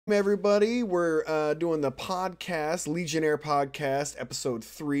Everybody, we're doing the podcast, Legionnaire podcast, episode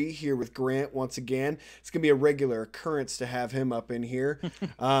 3 here with Grant once again. It's gonna be a regular occurrence to have him up in here.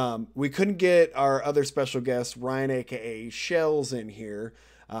 We couldn't get our other special guest, Ryan, aka Shells, in here,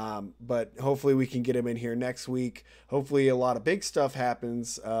 but hopefully we can get him in here next week. Hopefully a lot of big stuff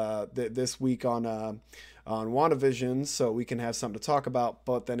happens this week on WandaVision, so we can have something to talk about.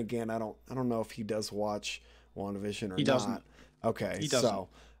 But then again, I don't know if he does watch WandaVision or not. He doesn't. Okay, he doesn't. So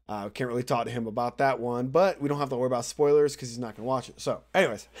can't really talk to him about that one, but we don't have to worry about spoilers because he's not going to watch it. So,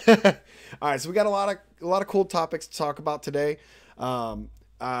 anyways, all right. So we got a lot of cool topics to talk about today. I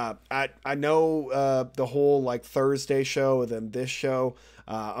know the whole like Thursday show and then this show.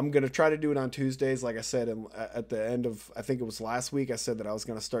 I'm gonna try to do it on Tuesdays, like I said. And at the end of, I think it was last week, I said that I was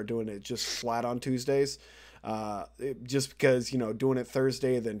gonna start doing it just flat on Tuesdays. Just because, doing it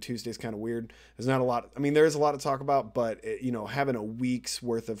Thursday then Tuesday's kind of weird. There's not a lot. I mean, there is a lot to talk about, but having a week's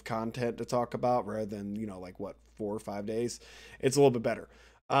worth of content to talk about rather than, like what, 4 or 5 days, it's a little bit better.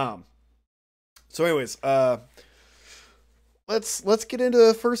 So anyways, let's get into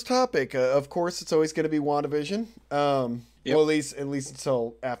the first topic. Of course, it's always going to be WandaVision. Yep. Well, at least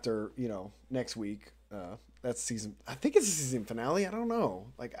until after, next week. That's season. I think it's a season finale. I don't know.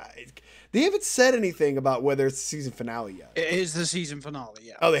 They haven't said anything about whether it's a season finale yet. It is the season finale,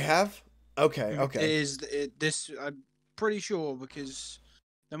 yeah. Oh, they have? Okay. It is this. I'm pretty sure because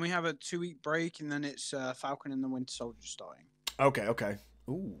then we have a 2-week break and then it's Falcon and the Winter Soldier starting. Okay.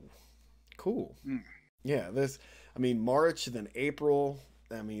 Ooh, cool. Yeah, March, then April.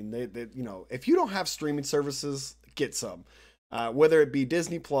 I mean, they if you don't have streaming services, get some. Whether it be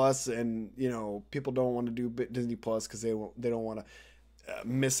Disney Plus, and people don't want to do Disney Plus because they don't want to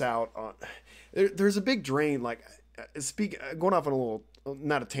miss out on. There's a big drain. Going off on a little,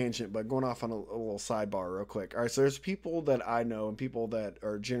 not a tangent, but going off on a little sidebar real quick. All right, so there's people that I know and people that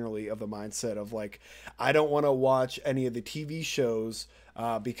are generally of the mindset of I don't want to watch any of the TV shows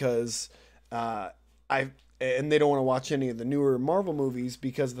because and they don't want to watch any of the newer Marvel movies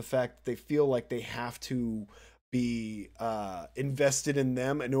because of the fact that they feel like they have to be invested in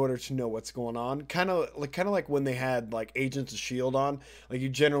them in order to know what's going on. Kind of like when they had Agents of S.H.I.E.L.D. on. You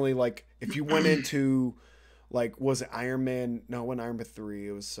generally if you went into was it Iron Man? No, it wasn't Iron Man 3.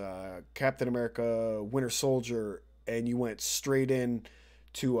 It was Captain America, Winter Soldier, and you went straight in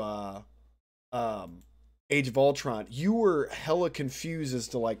to Age of Ultron, you were hella confused as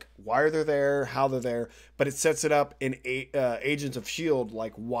to why are they there, how they're there, but it sets it up in Agents of S.H.I.E.L.D.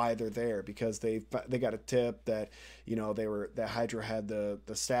 why they're there, because they got a tip that that Hydra had the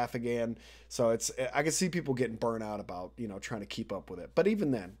staff again. So I can see people getting burnt out about trying to keep up with it. But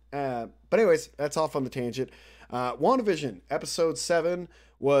even then, but anyways, that's off on the tangent. WandaVision episode 7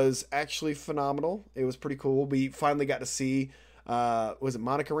 was actually phenomenal. It was pretty cool. We finally got to see was it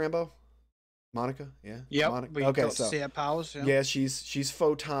Monica Rambeau? Monica, yeah. Yep. Monica. We okay, got so to see her powers. yeah, she's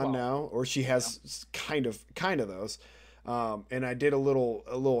photon now, or she has kind of those. And I did a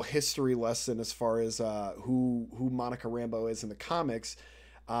little history lesson as far as who Monica Rambeau is in the comics.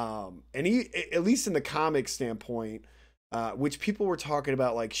 And at least in the comic standpoint, which people were talking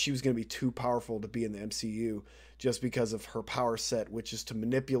about she was going to be too powerful to be in the MCU just because of her power set, which is to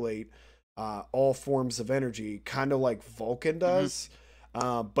manipulate all forms of energy, kind of like Vulcan does. Mm-hmm.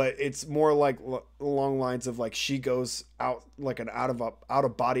 But it's more along lines of she goes out an out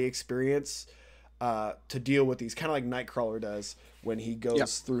of body experience to deal with these, kind of like Nightcrawler does when he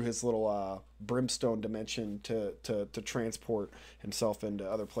goes through his little brimstone dimension to transport himself into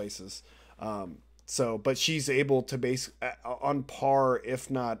other places. But she's able to on par, if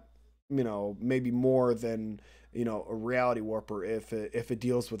not maybe more than a reality warper if it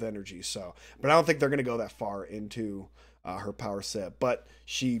deals with energy. So, but I don't think they're gonna go that far into her power set, but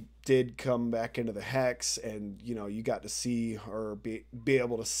she did come back into the hex, and you got to see her be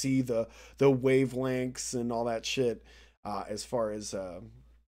able to see the wavelengths and all that shit, as far as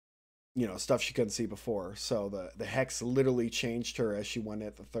stuff she couldn't see before. So the hex literally changed her as she went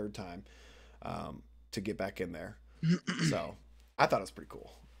at the third time to get back in there. So I thought it was pretty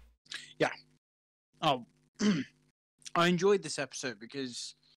cool. Yeah. Oh, I enjoyed this episode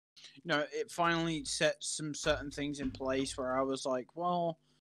because it finally set some certain things in place where I was like, well,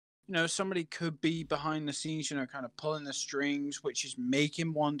 somebody could be behind the scenes, kind of pulling the strings, which is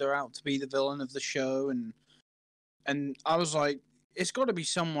making Wanda out to be the villain of the show. And I was like, it's got to be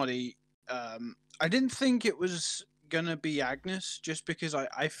somebody. I didn't think it was going to be Agnes, just because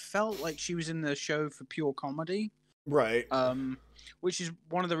I felt like she was in the show for pure comedy. Right. Which is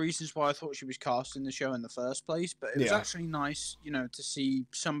one of the reasons why I thought she was cast in the show in the first place. But it was actually nice, to see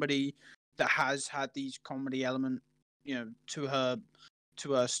somebody that has had these comedy element, to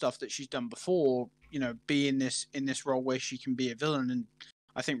to her stuff that she's done before, you know, be in this role where she can be a villain and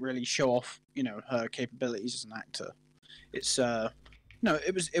I think really show off, you know, her capabilities as an actor. It's no,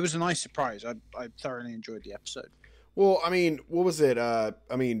 it was a nice surprise. I thoroughly enjoyed the episode. Well, I mean, what was it? I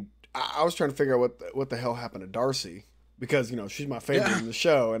mean, I was trying to figure out what the hell happened to Darcy, because you know she's my favorite in the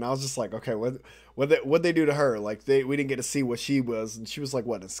show, and I was just like, okay, what they do to her? Like we didn't get to see what she was, and she was like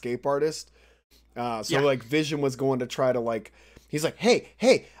what, an escape artist. Like Vision was going to try to like, he's like,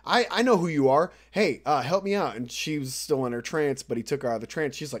 hey, I know who you are. Hey, help me out. And she was still in her trance, but he took her out of the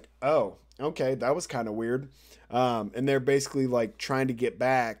trance. She's like, oh, okay, that was kind of weird. And they're basically like trying to get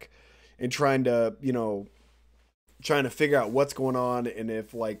back and trying to figure out what's going on and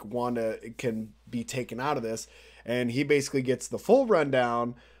if like Wanda can be taken out of this. And he basically gets the full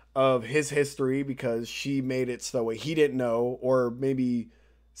rundown of his history because she made it so he didn't know, or maybe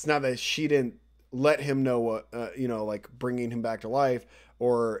it's not that she didn't let him know what, like bringing him back to life,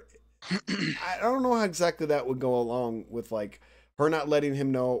 or I don't know how exactly that would go along with like her not letting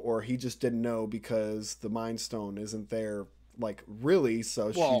him know, or he just didn't know because the Mind Stone isn't there, like really.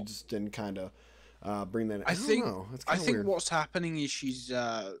 So she just didn't kind of bring that in. I think what's happening is she's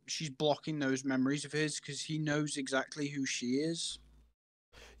blocking those memories of his because he knows exactly who she is.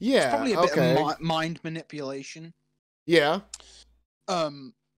 Yeah, it's probably a bit of mind manipulation. Yeah.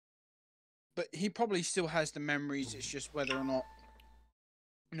 But he probably still has the memories. It's just whether or not,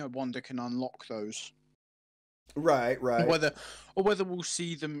 you know, Wanda can unlock those. Right. Or whether we'll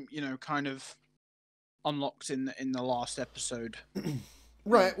see them, you know, kind of unlocked in the last episode.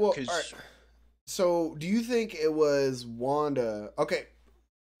 Right. Well, all right. So, do you think it was Wanda? Okay,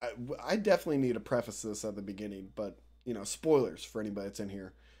 I definitely need to preface this at the beginning, but you know, spoilers for anybody that's in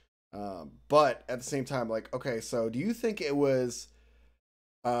here. But at the same time, like, okay, so do you think it was,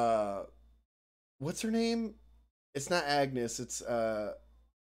 what's her name? It's not Agnes. It's God,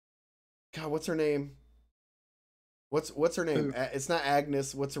 what's her name? What's her name? It's not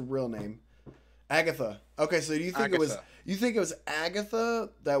Agnes. What's her real name? Agatha. Okay, so do you think it was Agatha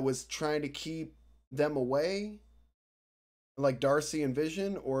that was trying to keep them away, like Darcy and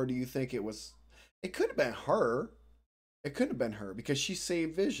Vision, or do you think it could have been her? It couldn't have been her because she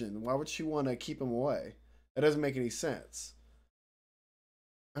saved Vision. Why would she want to keep him away? That doesn't make any sense.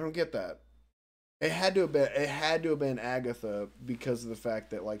 I don't get that. It had to have been Agatha because of the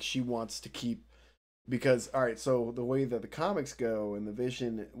fact that like she wants to keep. Because all right, so the way that the comics go and the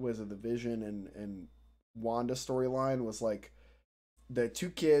Vision and Wanda storyline was like the two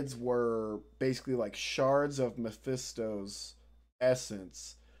kids were basically like shards of Mephisto's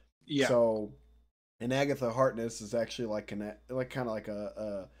essence. Yeah. So, and Agatha Harkness is actually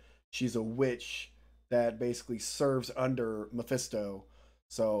she's a witch that basically serves under Mephisto.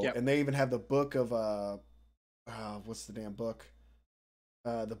 So, and they even have the book of what's the damn book?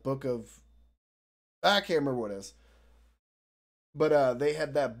 The book of, I can't remember what it is. But they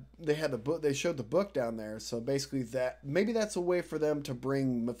had the book. They showed the book down there. So basically, maybe that's a way for them to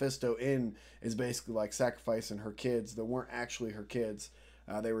bring Mephisto in, is basically like sacrificing her kids that weren't actually her kids.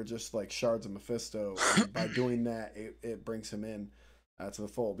 They were just like shards of Mephisto. By doing that, it brings him in to the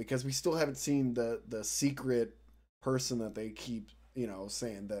fold, because we still haven't seen the secret person that they keep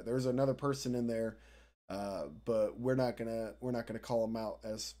saying that there's another person in there, but we're not gonna call him out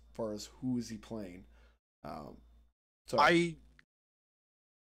as far as who is he playing.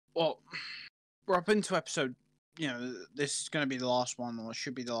 Well, we're up into episode, this is going to be the last one, or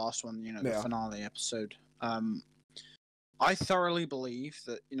should be the last one, the finale episode. I thoroughly believe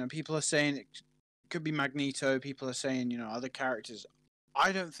that, people are saying it could be Magneto, people are saying, other characters.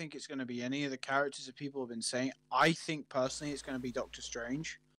 I don't think it's going to be any of the characters that people have been saying. I think, personally, it's going to be Doctor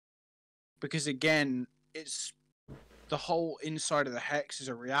Strange. Because, again, it's the whole inside of the Hex is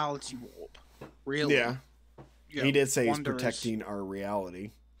a reality warp. Really. Yeah. He did say he's protecting our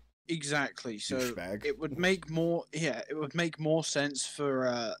reality. Exactly. So it would make more sense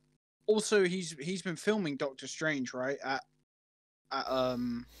for also he's been filming Doctor Strange, right?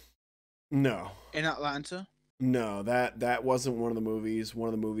 No. In Atlanta? No, that wasn't one of the movies. One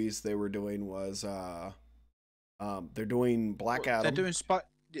of the movies they were doing was they're doing Black Adam.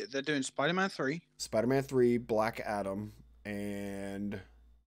 They're doing Spider-Man 3. Spider-Man 3, Black Adam, and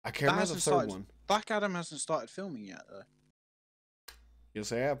I can't remember the third one. Black Adam hasn't started filming yet, though. Yes,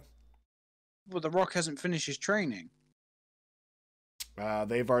 they have. Well, The Rock hasn't finished his training.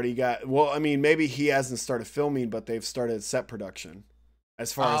 They've already got. Well, I mean, maybe he hasn't started filming, but they've started set production,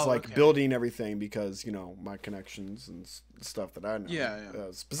 as far as building everything, because my connections and stuff that I know. Yeah.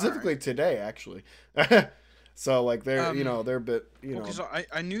 Specifically today, actually. So like they're they're a bit because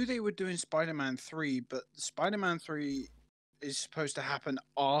I knew they were doing Spider-Man 3, but Spider-Man 3 is supposed to happen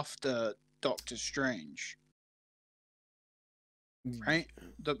after Doctor Strange, right?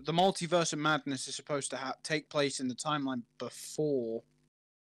 The Multiverse of Madness is supposed to take place in the timeline before.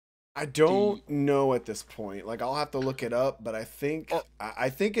 I don't know at this point. Like, I'll have to look it up, but I think I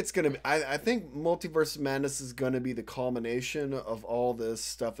think it's gonna be. I think Multiverse of Madness is gonna be the culmination of all this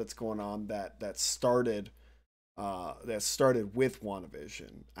stuff that's going on that started with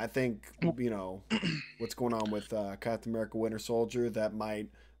WandaVision. I think what's going on with Captain America: Winter Soldier, that might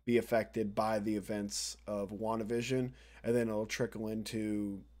be affected by the events of WandaVision, and then it'll trickle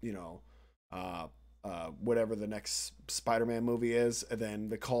into whatever the next Spider-Man movie is, and then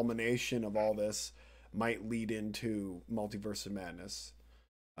the culmination of all this might lead into Multiverse of Madness.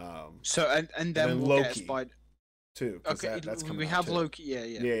 So and then we'll Loki get a Spider too. Okay, that's coming we out have too. Loki. Yeah.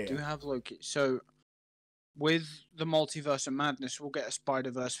 We do have Loki. So with the Multiverse of Madness, we'll get a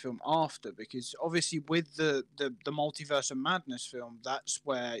Spider-Verse film after, because obviously with the Multiverse of Madness film, that's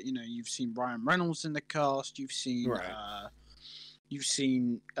where you've seen Ryan Reynolds in the cast, you've seen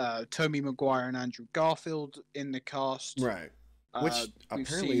Tobey Maguire and Andrew Garfield in the cast, right? Which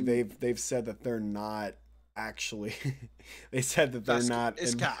apparently they've said that they're not actually. They said that they're not.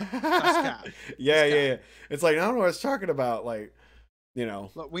 It's Cap. That's Cap. Yeah. It's like, I don't know what it's talking about. Like,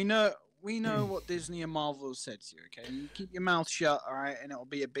 Look, we know what Disney and Marvel have said to you, okay? You keep your mouth shut, all right, and it'll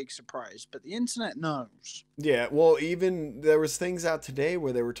be a big surprise. But the internet knows. Yeah, well, even there was things out today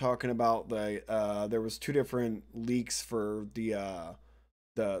where they were talking about there was two different leaks for the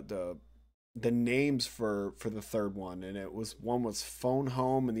names for the third one, and one was Phone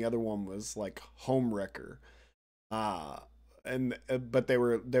Home and the other one was like Home Wrecker. But they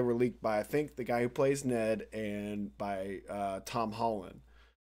were leaked by, I think, the guy who plays Ned, and by Tom Holland.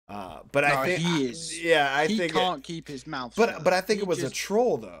 But I think he can't keep his mouth shut. But I think it was a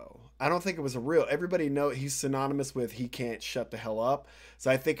troll, though. I don't think it was a real. Everybody he's synonymous with he can't shut the hell up.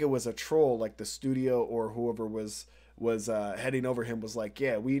 So I think it was a troll, like the studio or whoever was heading over him was like,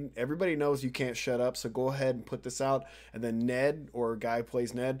 yeah, everybody knows you can't shut up, so go ahead and put this out. And then Ned, or a guy who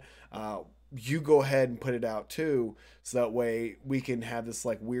plays Ned, you go ahead and put it out too, so that way we can have this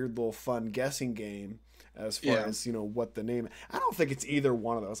like weird little fun guessing game as far as what the name. I don't think it's either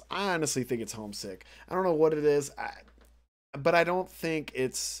one of those. I honestly think it's Homesick. I don't know what it is, but I don't think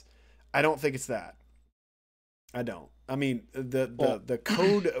it's that. I don't. I mean, the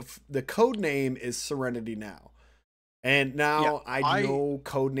code name is Serenity Now, and now I know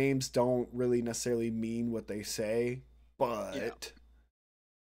code names don't really necessarily mean what they say, but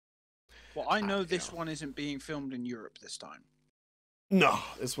well, I know this one isn't being filmed in Europe this time. No,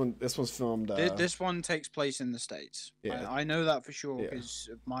 this one's filmed. This one takes place in the States. Yeah, I know that for sure because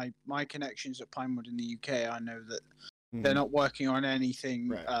of my connections at Pinewood in the UK. I know that they're not working on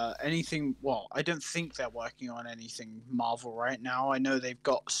anything. Anything. Well, I don't think they're working on anything Marvel right now. I know they've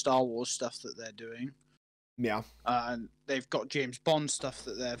got Star Wars stuff that they're doing. Yeah. And they've got James Bond stuff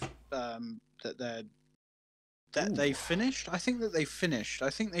that they finished. I think they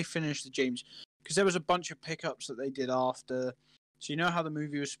finished the James, because there was a bunch of pickups that they did after. So you know how the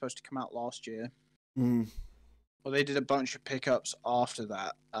movie was supposed to come out last year? Well, they did a bunch of pickups after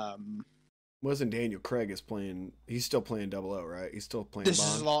that. Wasn't Daniel Craig is playing? He's still playing 00, right? He's still playing. This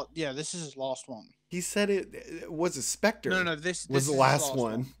is his last one. He said it was a Spectre. No, this was the last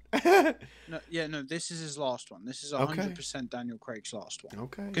one. No, this is his last one. This is 100% Daniel Craig's last one.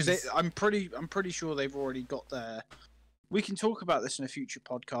 Okay. Because I'm pretty sure they've already got their. We can talk about this in a future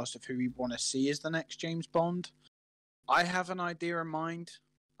podcast of who we want to see as the next James Bond. I have an idea in mind,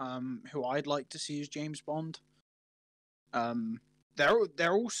 who I'd like to see as James Bond.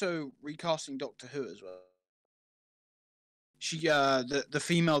 They're also recasting Doctor Who as well. She the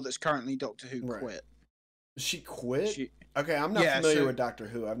female that's currently Doctor Who quit. She quit? Okay, I'm not familiar with Doctor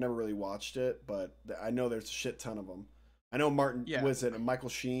Who. I've never really watched it, but I know there's a shit ton of them. I know Michael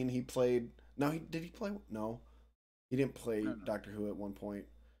Sheen, he played. No, did he play? No, he didn't play Doctor Who at one point.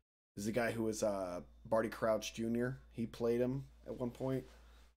 There's a guy who was Barty Crouch Jr. He played him at one point.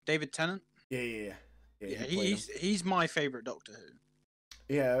 David Tennant? Yeah. He's my favorite Doctor Who.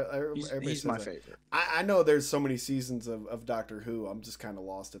 Yeah, he's my favorite. I know there's so many seasons of Doctor Who. I'm just kind of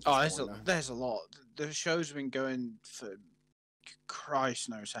lost at this point. There's a lot. The show's been going for Christ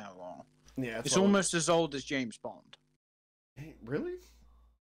knows how long. Yeah, it's almost as old as James Bond. Hey, really?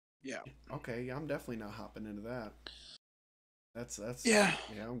 Yeah. Okay, I'm definitely not hopping into that. That's yeah.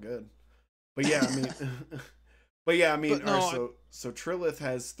 Yeah, I'm good. But yeah, I mean, all right, so Trilith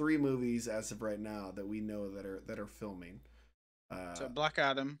has 3 movies as of right now that we know that are filming. So Black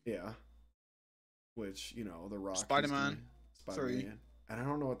Adam. Yeah. Which, The Rock. Spider-Man. 3. And I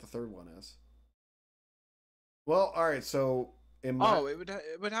don't know what the third one is. Well, all right. So in my Oh, it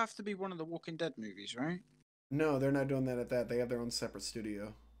would have to be one of the Walking Dead movies, right? no, they're not doing that at that. They have their own separate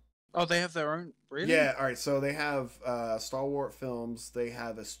studio. Oh, they have their own. Really? Yeah. All right. So they have Star Wars Films. They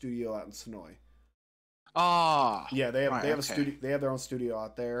have a studio out in Sonoy. Ah, Yeah, they right. have a Okay. studio. They have their own studio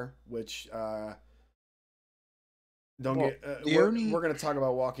out there, which don't Well, get. the only We're gonna talk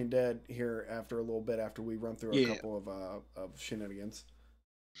about Walking Dead here after a little bit after we run through a yeah. couple of shenanigans.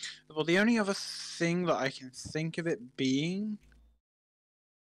 Well, the only other thing that I can think of it being,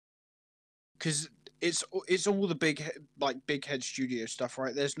 because it's all the like big head studio stuff,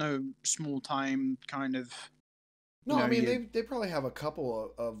 right? There's no small time kind of, No, I mean you they probably have a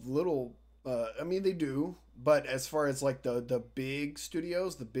couple of little. I mean they do, but as far as like the big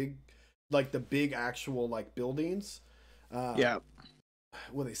studios, the big actual like buildings, uh, yeah,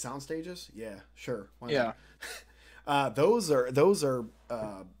 were they sound stages? Yeah, sure, why yeah. not? Those are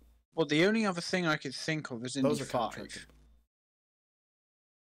Well, the only other thing I could think of is Indy those are contracted. 5.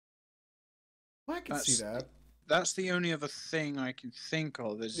 Well, I can see That's that. that's the only other thing I can think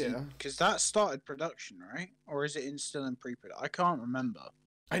of is Yeah, because that started production, right? Or is it still in pre-production? I can't remember.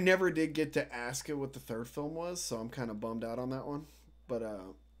 I never did get to ask it what the third film was, so I'm kind of bummed out on that one. But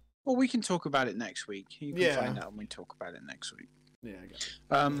Well, we can talk about it next week. You can yeah, find out when we talk about it next week. yeah, I got it.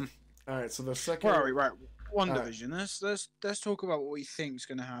 Um, All right, so the second. where are we? Right, All right. WandaVision. Let's talk about what we think is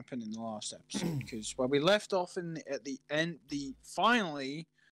going to happen in the last episode because where we left off at the end, finally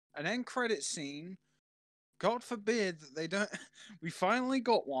an end credit scene. God forbid that they don't. We finally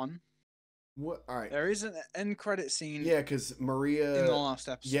got one. What? All right. There is an end credit scene. Yeah, because Maria. In the last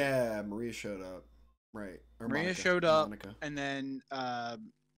episode. Yeah, Maria showed up. Right. Or Maria Monica. showed up, Monica. and then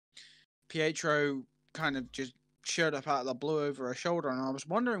Pietro kind of just showed up out of the blue over her shoulder, and I was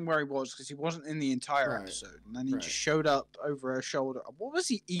wondering where he was because he wasn't in the entire Right. episode, and then he Right. just showed up over her shoulder. What was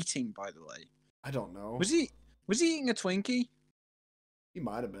he eating, by the way? I don't know. Was he eating a Twinkie? He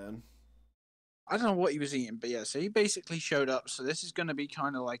might have been. I don't know what he was eating, but yeah, so he basically showed up. So this is going to be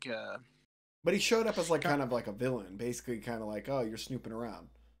kind of like a. But he showed up as like kind of like a villain, basically, kind of like, oh, you're snooping around.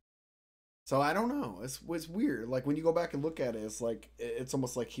 So I don't know. It's weird. Like when you go back and look at it, it's like it's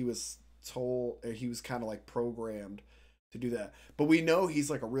almost like he was told, he was kind of like programmed to do that. But we know he's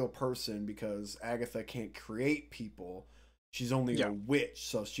like a real person because Agatha can't create people. She's only a witch,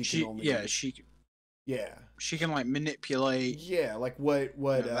 so she can only she can like manipulate like what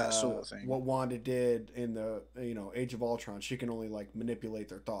that sort of thing. what Wanda did in the Age of Ultron. She can only like manipulate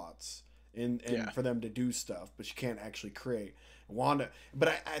their thoughts and for them to do stuff, but she can't actually create. Wanda, but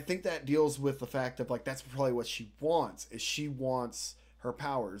I think that deals with the fact of like that's probably what she wants, is she wants her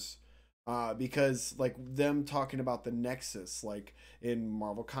powers, because like them talking about the Nexus, like in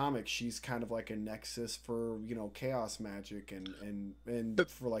Marvel Comics, she's kind of like a Nexus for chaos magic and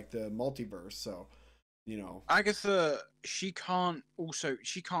for like the multiverse. So Agatha, she can't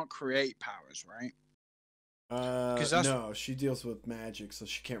create powers, right? No, she deals with magic, so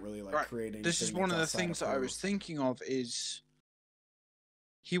she can't really like create anything. This is one of the things that I was thinking of is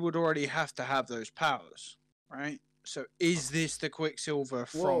he would already have to have those powers, right? So is this the Quicksilver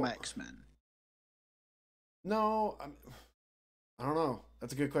from X-Men? No, I don't know.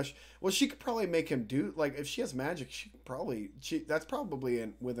 That's a good question. Well, she could probably make him do like if she has magic, that's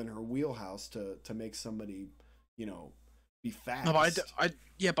probably within her wheelhouse to make somebody, be fast. No,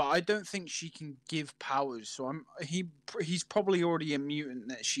 but I don't think she can give powers. So he's probably already a mutant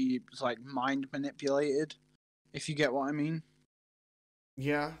that she like mind manipulated, if you get what I mean.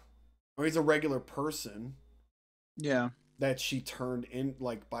 Yeah, or he's a regular person. Yeah, that she turned in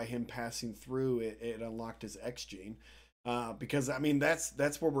like by him passing through it unlocked his X gene. Because I mean that's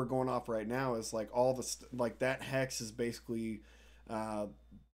where we're going off right now is like all the like that hex is basically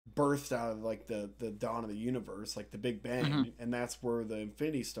birthed out of like the dawn of the universe, like the Big Bang, and that's where the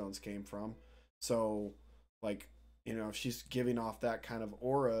Infinity Stones came from. So like if she's giving off that kind of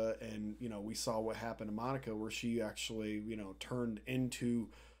aura, and we saw what happened to Monica where she actually turned into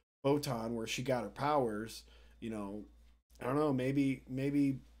Photon where she got her powers. I don't know, maybe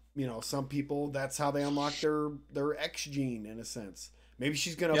some people that's how they unlock their X gene in a sense. Maybe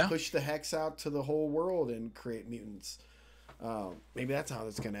she's gonna push the hex out to the whole world and create mutants. Maybe that's how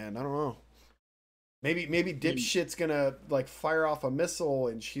it's gonna end. I don't know. Maybe dipshit's gonna like fire off a missile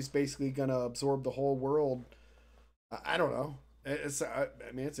and she's basically gonna absorb the whole world. I don't know. I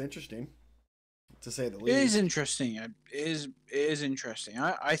mean, it's interesting to say the least. It is interesting. It is interesting.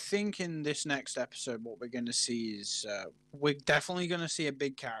 I think in this next episode, what we're going to see is we're definitely going to see a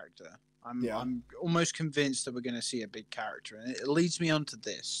big character. I'm almost convinced that we're going to see a big character, and it leads me on to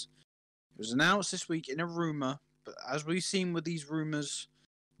this. It was announced this week in a rumor, but as we've seen with these rumors,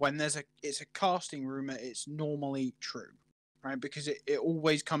 when it's a casting rumor, it's normally true, right? Because it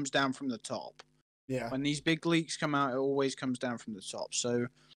always comes down from the top. Yeah. When these big leaks come out, it always comes down from the top. So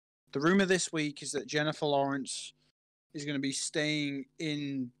the rumor this week is that Jennifer Lawrence is going to be staying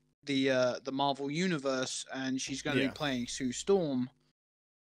in the Marvel universe, and she's going to be playing Sue Storm.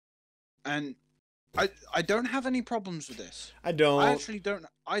 And I don't have any problems with this. I don't. I actually don't.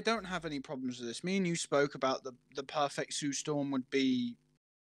 I don't have any problems with this. Me and you spoke about the perfect Sue Storm would be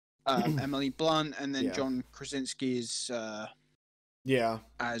Emily Blunt, and then John Krasinski is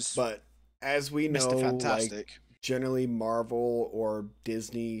but as we know, Mr. Fantastic. Like, generally Marvel or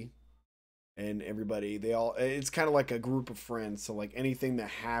Disney and everybody, it's kind of like a group of friends. So like anything that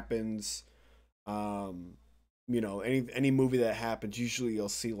happens, any movie that happens, usually you'll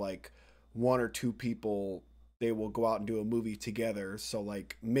see like one or two people, they will go out and do a movie together. So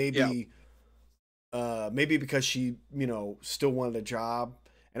like maybe because she, still wanted a job,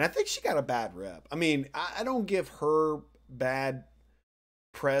 and I think she got a bad rep. I mean, I don't give her bad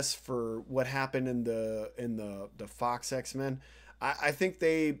press for what happened in the Fox X-Men. I think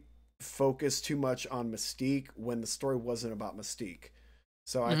they focused too much on Mystique when the story wasn't about Mystique.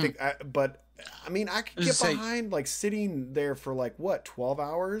 So I think I could get behind like sitting there for like 12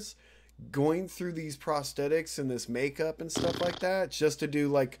 hours going through these prosthetics and this makeup and stuff like that, just to do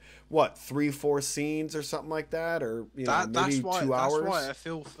like 3-4 scenes or something like that, or maybe 2 hours.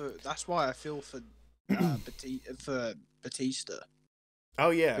 That's why I feel for Batista.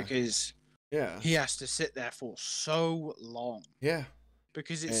 Oh yeah, because he has to sit there for so long. Yeah,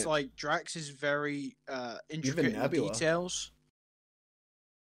 because it's like Drax is very intricate in the details.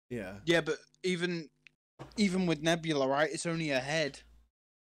 Yeah, but even with Nebula, right? It's only her head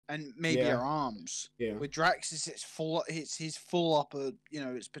and maybe her arms. Yeah. With Drax, it's his full upper.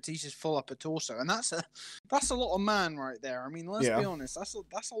 It's Batista's full upper torso, and that's a lot of man right there. I mean, let's be honest. That's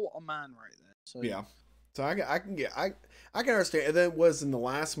a lot of man right there. So So I can understand. And then it was in the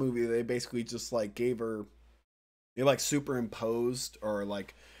last movie, they basically just like gave her, they like superimposed or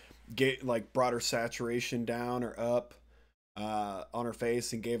like brought her saturation down or up on her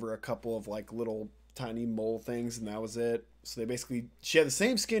face and gave her a couple of like little tiny mole things, and that was it. So she had the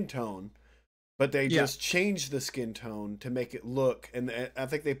same skin tone, but they just changed the skin tone to make it look, and I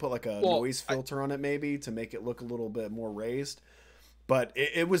think they put like a noise filter on it maybe to make it look a little bit more raised. But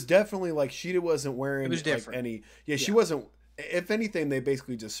it was definitely like she wasn't wearing like any. Yeah, she wasn't. If anything, they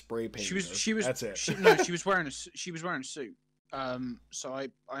basically just spray painted. She was. That's it. She was wearing a suit. So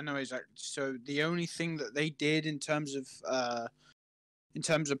I know exactly. So the only thing that they did in terms of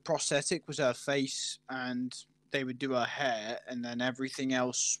prosthetic was her face, and they would do her hair, and then everything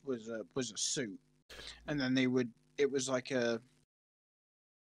else was a suit, and then it was like a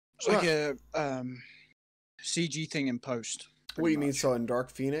CG thing in post. What do you mean? So in Dark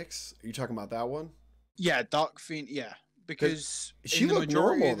Phoenix, are you talking about that one? Yeah, Dark Phoenix. Yeah, because she looked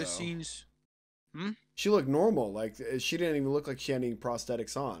normal. The scenes. She looked normal. Like she didn't even look like she had any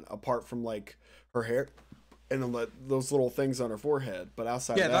prosthetics on, apart from like her hair and then those little things on her forehead. But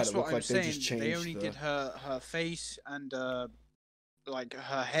outside of that, it looked like they just changed. They only did her face and like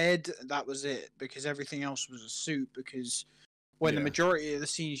her head. That was it, because everything else was a suit. Because when the majority of the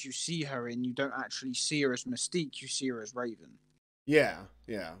scenes you see her in, you don't actually see her as Mystique. You see her as Raven. Yeah.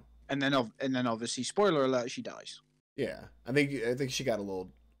 And then obviously, spoiler alert, she dies. Yeah, I think she got a little.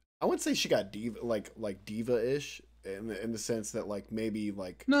 I wouldn't say she got diva like diva-ish in the sense that like maybe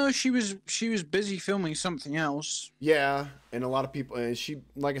like. No, she was busy filming something else. Yeah, and a lot of people, and she,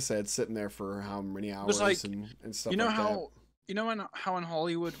 like I said, sitting there for how many hours and stuff. You know how in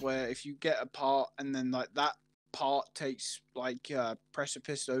Hollywood, where if you get a part and then like that part takes like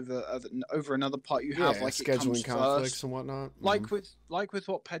precipice over another part, you have like scheduling conflicts first. And whatnot. Like with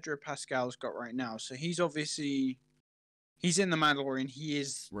what Pedro Pascal's got right now. So he's obviously. He's in the Mandalorian. He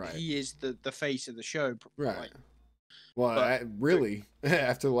is the face of the show. Right. Well, really,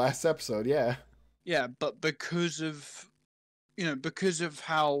 after the last episode, yeah. Yeah, but because of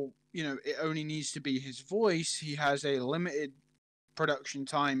how, it only needs to be his voice, he has a limited production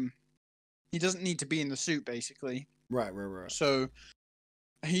time. He doesn't need to be in the suit, basically. Right. So,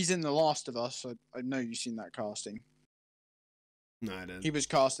 he's in The Last of Us. I know you've seen that casting. No, I didn't. He was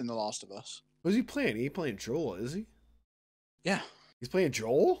cast in The Last of Us. Who's he playing? He playing Joel, is he? Yeah. He's playing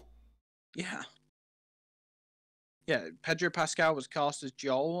Joel? Yeah. Yeah, Pedro Pascal was cast as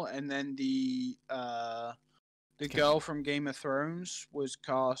Joel, and then the girl from Game of Thrones was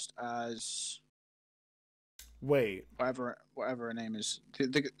cast as... Wait. Whatever her name is.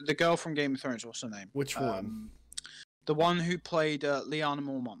 The girl from Game of Thrones, what's her name? Which one? The one who played Lyanna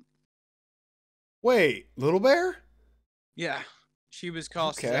Mormont. Wait, Little Bear? Yeah. She was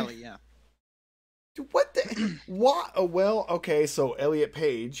cast as Okay. Ellie, yeah. What the? What? Oh, well, okay. So Elliot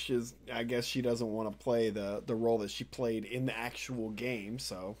Page is. I guess she doesn't want to play the role that she played in the actual game.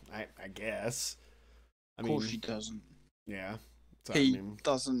 So I guess. I Of course mean, she doesn't. yeah. So, I He mean,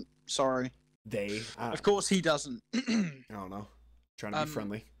 doesn't. Sorry. they. Of course he doesn't. I don't know. Trying to be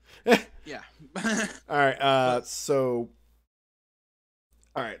friendly. Yeah. All right. But So.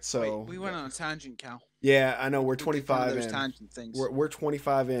 All right. So. wait, we went on a tangent, Cal. Yeah, I know we're We did one of 25 those in. tangent things. We're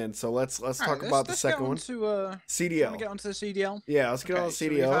 25 in. So let's All talk right, about the let's second get on one. to, do you want CDL. to get onto the CDL? Yeah, let's get on the So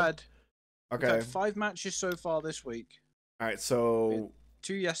CDL. we've had 5 matches so far this week. All right. So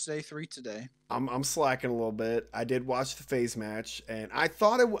 2 yesterday, 3 today. I'm slacking a little bit. I did watch the phase match, and I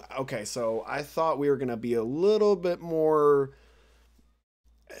thought okay. So I thought we were gonna be a little bit more.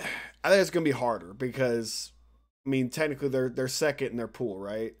 I think it's gonna be harder because, I mean, technically they're second in their pool,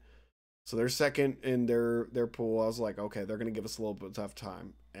 right? So they're second in their pool. I was like, okay, they're gonna give us a little bit of tough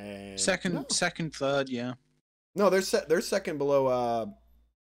time. And Second, third, yeah. no, they're second below.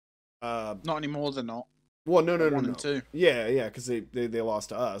 Not anymore. They're not. Well, no, 1 and 2. Yeah, because they lost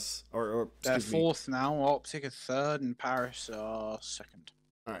to us, or They're excuse me. fourth now. Optic are third, and Paris are second.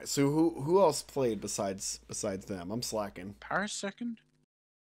 All right, so who else played besides them? I'm slacking. Paris second.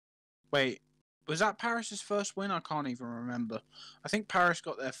 Wait, was that Paris's first win? I can't even remember. I think Paris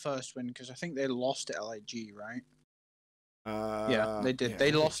got their first win because I think they lost to LAG, right? Yeah, they did. Yeah,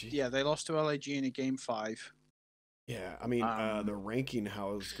 they LAG. lost. Yeah, they lost to LAG in a game 5. Yeah, I mean, the ranking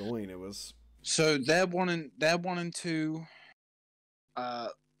how it was going, it was. So they're 1 and 2.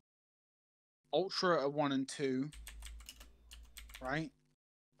 Ultra are 1 and 2. Right?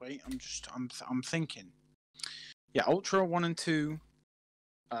 Wait, I'm thinking. Yeah, Ultra are 1 and 2.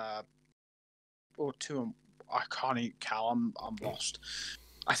 Or 2 and I can't eat Cal. I'm lost.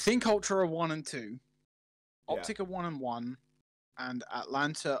 I think Ultra are 1 and 2. Optic are 1 and 1, and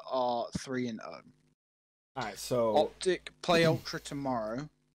Atlanta are 3 and 0. All right, so Optic play Ultra tomorrow.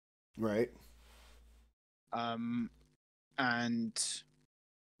 Right. And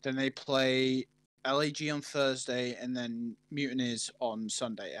then they play LAG on Thursday, and then Mutineers on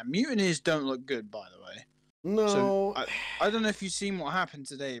Sunday. And Mutineers don't look good, by the way. No. So, I don't know if you've seen what happened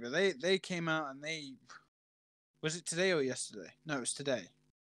today, but they came out and they... Was it today or yesterday? No, it was today.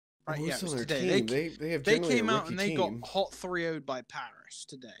 Right, Who's yeah, it was on their today. team? They came out and they got hot 3-0'd by Paris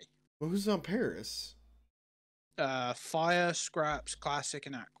today. Well, who's on Paris? Fire, Scraps, Classic,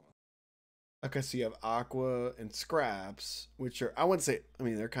 and Aqua. Okay, so you have Aqua and Scraps, which are, I wouldn't say, I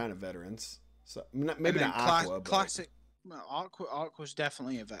mean, they're kind of veterans. So maybe not Aqua, but Classic. Well, Aqua's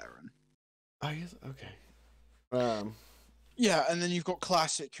definitely a veteran. Oh, yes, okay. Yeah, and then you've got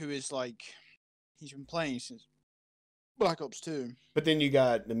Classic, who is like, he's been playing since Black Ops 2. But then you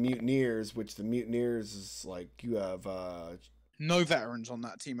got the Mutineers, which the Mutineers is like, you have no veterans on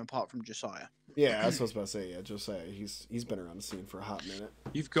that team apart from Josiah. Yeah, that's what I was about to say. Yeah, Josiah, he's been around the scene for a hot minute.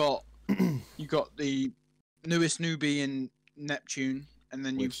 You've got the newest newbie in Neptune, and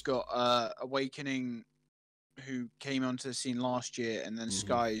then you've got Awakening, who came onto the scene last year, and then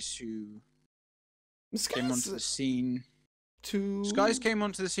Skies, who came onto the scene. Skies came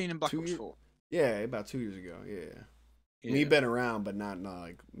onto the scene in Black Ops 4. Yeah, about 2 years ago. Yeah. I mean, he's been around, but not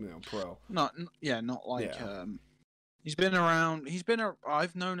like, you know, pro. Not like he's been around.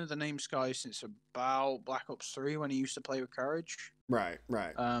 I've known of the name Sky since about Black Ops 3 when he used to play with Courage. Right.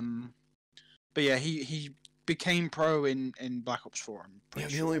 But yeah, he became pro in Black Ops 4. Yeah,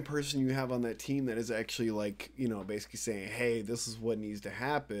 the only person you have on that team that is actually like, you know, basically saying, hey, this is what needs to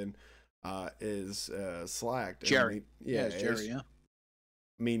happen, is Slacked. Jerry. It's Jerry. Yeah.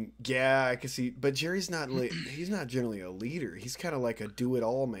 I mean, yeah, I can see, but Jerry's not. He's not generally a leader. He's kind of like a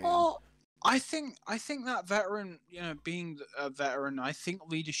do-it-all man. Well, I think that veteran, you know, being a veteran, I think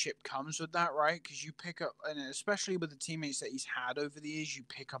leadership comes with that, right? Because you pick up, and especially with the teammates that he's had over the years, you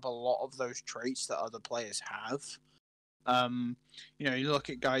pick up a lot of those traits that other players have. You know, you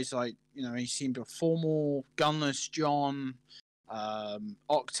look at guys like, you know, he seemed a formal, Gunless John,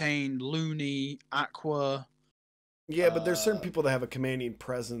 Octane, Looney, Aqua. Yeah, but there's certain people that have a commanding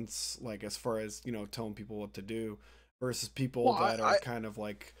presence, like as far as, you know, telling people what to do, versus people that are kind of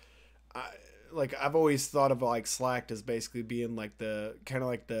like, I've always thought of like Slacked as basically being like the kind of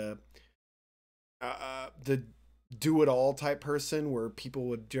like the do it all type person, where people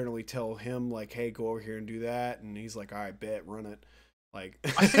would generally tell him like, hey, go over here and do that, and he's like, all right, bet, run it. Like,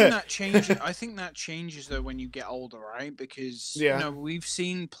 I think that changes. I think that changes though when you get older, right? Because you know, we've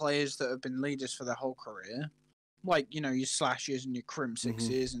seen players that have been leaders for their whole career. Like, you know, your Slashes and your Crim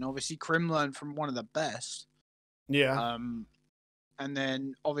 6s, and obviously Crim learned from one of the best. Yeah. And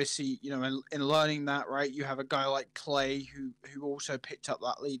then obviously, in learning that, right, you have a guy like Clay who also picked up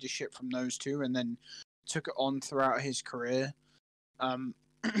that leadership from those two and then took it on throughout his career.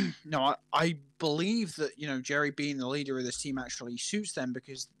 No, I believe that, Jerry being the leader of this team actually suits them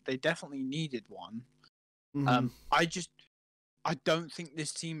because they definitely needed one. Mm-hmm. I don't think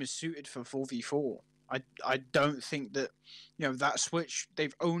this team is suited for 4v4. I don't think that, that switch,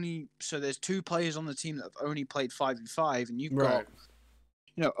 there's two players on the team that have only played 5v5, and you've got,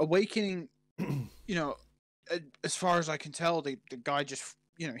 Awakening, as far as I can tell, the guy just,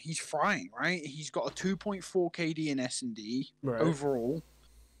 he's frying, right? He's got a 2.4 KD in S&D overall.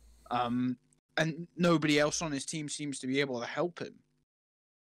 And nobody else on his team seems to be able to help him.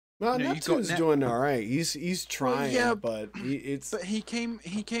 Well, Neptune's doing all right. He's trying, but he came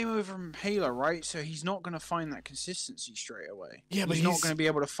over from Halo, right? So he's not going to find that consistency straight away. Yeah, but he's not going to be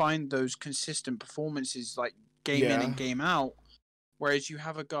able to find those consistent performances like game in and game out. Whereas you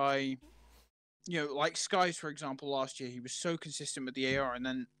have a guy, like Skies, for example, last year he was so consistent with the AR, and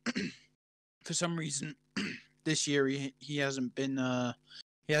then for some reason this year he hasn't been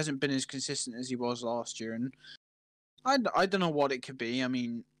as consistent as he was last year, and I don't know what it could be. I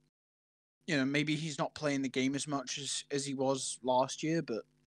mean, maybe he's not playing the game as much as he was last year, but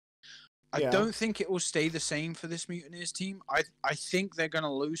I don't think it will stay the same for this Mutineers team. I think they're going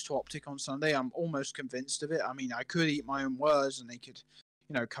to lose to Optic on Sunday. I'm almost convinced of it. I mean, I could eat my own words and they could,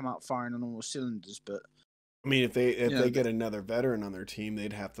 come out firing on all cylinders, but I mean, if they get another veteran on their team,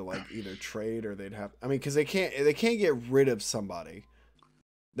 they'd have to either trade or because they can't get rid of somebody.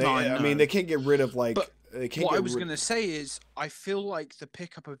 They can't get rid of What I was going to say is, I feel like the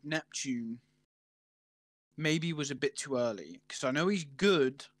pickup of Neptune maybe was a bit too early. Because I know he's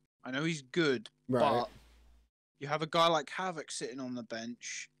good, but you have a guy like Havoc sitting on the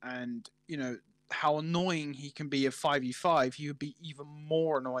bench, and, how annoying he can be at 5v5, he would be even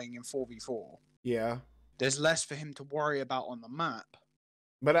more annoying in 4v4. Yeah. There's less for him to worry about on the map.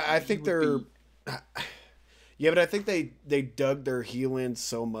 But I think they're... Yeah, but I think they dug their heel in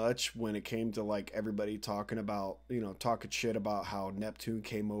so much when it came to everybody talking about, talking shit about how Neptune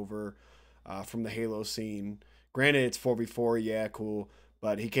came over from the Halo scene. Granted, it's 4v4, yeah, cool,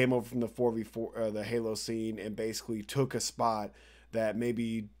 but he came over from the 4v4, the Halo scene, and basically took a spot that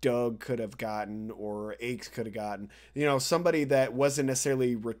maybe Doug could have gotten or Aches could have gotten. Somebody that wasn't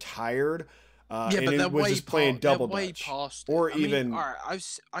necessarily retired. And but it was just playing double dutch, or even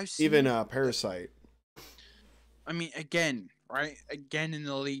I've seen Parasite. I mean, again in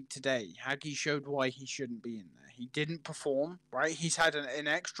the league today, Haggy showed why he shouldn't be in there. He didn't perform, right? He's had an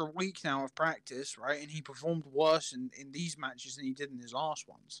extra week now of practice, right? And he performed worse in these matches than he did in his last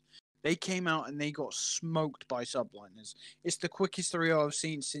ones. They came out and they got smoked by subliners. It's the quickest 3-0 I've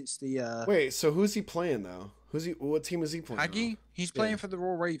seen since the... Wait, so who's he playing, though? What team is he playing? Haggy? He's playing for the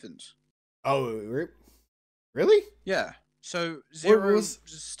Raw Ravens. Oh, really? Yeah. So Zero's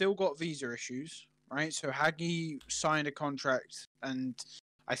still got visa issues. Right, so Haggy signed a contract, and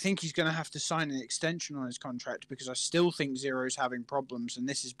I think he's going to have to sign an extension on his contract because I still think Zero's having problems, and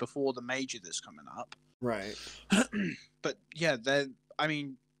this is before the major that's coming up. Right. But yeah,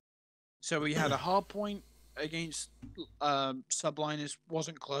 so we had a hard point against subliners,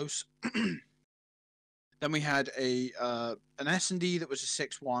 wasn't close. Then we had an S&D that was a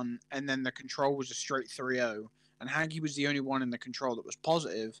 6-1, and then the control was a straight 3-0. And Haggy was the only one in the control that was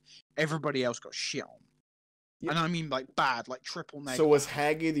positive. Everybody else got shit on. Yeah. And I mean bad, triple negative. So was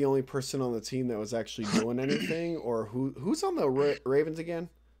Haggy the only person on the team that was actually doing anything? Or who's on the Ravens again?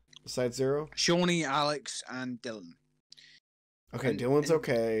 Besides Zero? Shawnee, Alex, and Dylan. Okay, Dylan's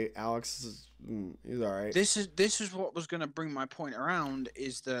okay. Alex he's all right. This is what was going to bring my point around,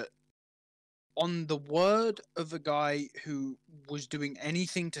 is that on the word of a guy who was doing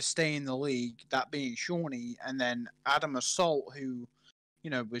anything to stay in the league, that being Shawnee, and then Adam Assault, who,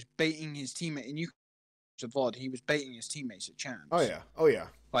 was baiting his teammate, and he was baiting his teammates at Champs. Oh yeah.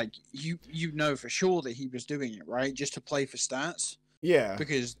 You know for sure that he was doing it, right? Just to play for stats. Yeah,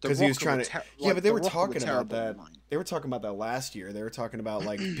 because he was trying to. But they were talking about that. They were talking about that last year. They were talking about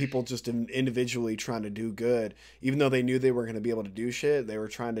people just individually trying to do good, even though they knew they weren't going to be able to do shit. They were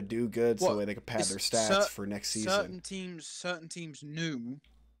trying to do good so they could pad their stats for next season. Certain teams knew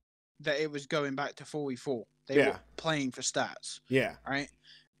that it was going back to 4v4. They were playing for stats. Yeah. Right.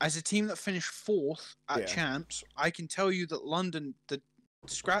 As a team that finished 4th at Champs, I can tell you that London, the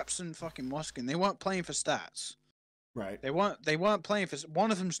Scraps and fucking Muskin, they weren't playing for stats. Right. They weren't playing for. One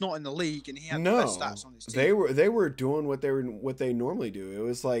of them's not in the league, and he had the best stats on his team. They were doing what they normally do. It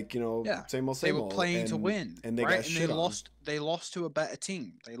was same old, same old. They were playing to win, and they got shit on. They lost to a better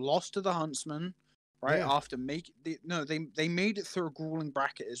team. They lost to the Huntsman, right? Yeah. After they made it through a grueling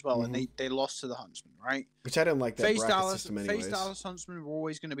bracket as well, and they lost to the Huntsman, right? Which I didn't like that bracket system anyways. FaZe Dallas Huntsman were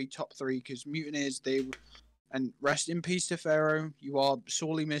always going to be top 3 because Mutineers, and rest in peace to Pharaoh. You are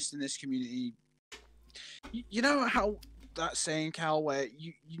sorely missed in this community. You know how that saying, Cal, where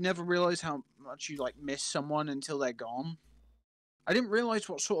you never realize how much you like miss someone until they're gone. I didn't realize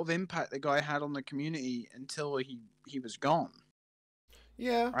what sort of impact the guy had on the community until he was gone.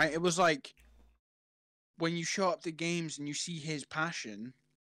 Yeah. Right? It was like when you show up to games and you see his passion.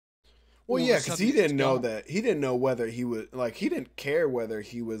 Well, yeah, because he didn't know whether he was like, he didn't care whether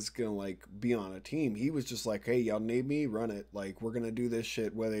he was gonna like be on a team. He was just like, hey, y'all need me, run it. Like, we're gonna do this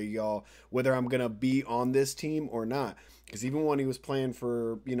shit whether I'm gonna be on this team or not. Because even when he was playing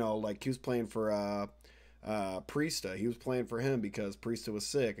for, like he was playing for Priesta, he was playing for him because Priesta was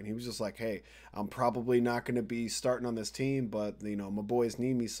sick, and he was just like, hey, I'm probably not gonna be starting on this team, but my boys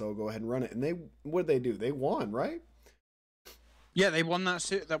need me, so go ahead and run it. And what did they do? They won, right? Yeah, they won that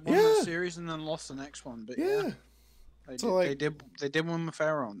series and then lost the next one. But yeah, they did win with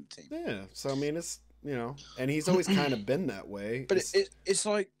Pharaoh on the team. Yeah, so I mean, it's and he's always kind of been that way. But it's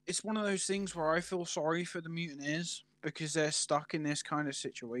like it's one of those things where I feel sorry for the Mutineers because they're stuck in this kind of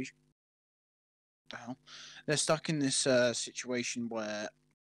situation. What the hell? They're stuck in this situation where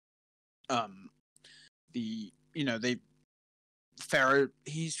Pharaoh,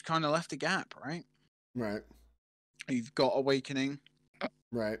 he's kind of left a gap, right? Right. You've got Awakening,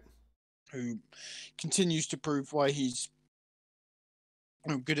 right, who continues to prove why he's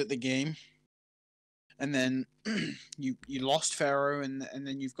good at the game, and then you lost Pharaoh, and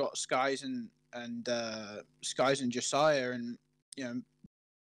then you've got Skies and Josiah, and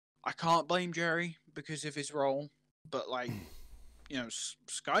I can't blame Jerry because of his role, but like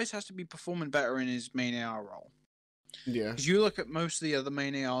Skies has to be performing better in his main AR role. Yeah, because you look at most of the other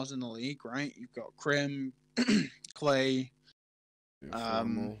main ARs in the league, right? You've got Krim. Clay,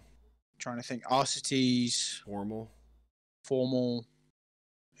 Formal. Trying to think, Arcetes, Formal,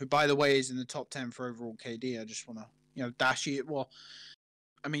 who by the way is in the top 10 for overall KD. I just want to, Dashi. Well,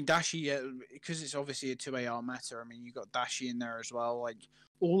 I mean Dashi, because it's obviously a 2AR meta. I mean you got Dashi in there as well. Like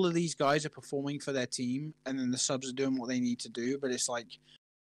all of these guys are performing for their team, and then the subs are doing what they need to do. But it's like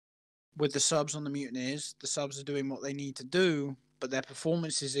with the subs on the Mutineers, the subs are doing what they need to do, but their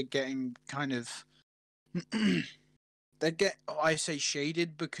performances are getting kind of I say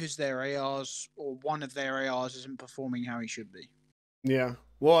shaded because their ARs or one of their ARs isn't performing how he should be. Yeah.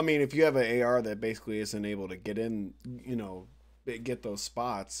 Well, I mean, if you have an AR that basically isn't able to get in, get those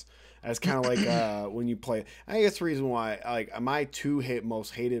spots, as kind of like when you play. I guess the reason why, like, my two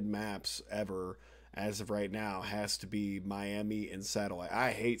most hated maps ever as of right now has to be Miami and Satellite.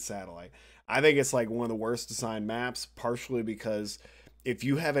 I hate Satellite. I think it's like one of the worst designed maps, partially because if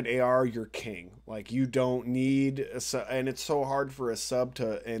you have an AR, you're king. Like, you don't need and it's so hard for a sub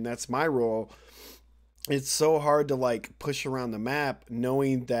to, and that's my role. It's so hard to like push around the map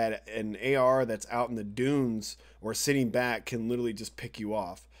knowing that an AR that's out in the dunes or sitting back can literally just pick you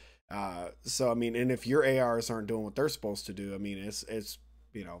off. So I mean, and if your ARs aren't doing what they're supposed to do, I mean, it's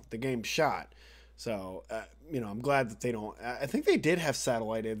the game's shot. So I'm glad that they don't. I think they did have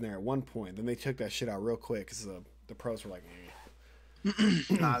Satellite in there at one point. Then they took that shit out real quick because the pros were like,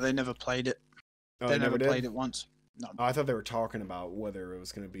 nah, they never played it. They never played it once. No. Oh, I thought they were talking about whether it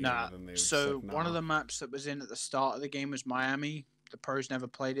was going to be. Nah. So one of the maps that was in at the start of the game was Miami. The pros never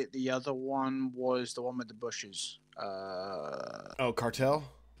played it. The other one was the one with the bushes. Cartel.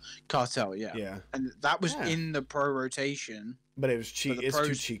 Cartel, yeah. Yeah. And that was in the pro rotation. But it was cheeky. It's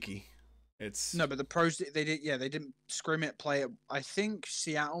too cheeky. But the pros they didn't scrim it, play it. I think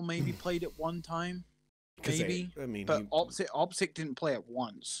Seattle maybe played it one time. Maybe, but Optic didn't play it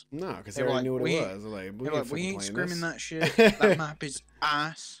once. No, because they already knew what it was. We ain't scrimming that shit. That map is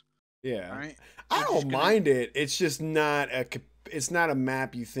ass. Yeah, right. I don't mind it. It's just not a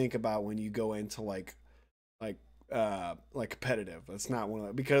map you think about when you go into like competitive. It's not one of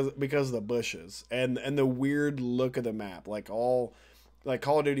that because of the bushes and the weird look of the map. Like Call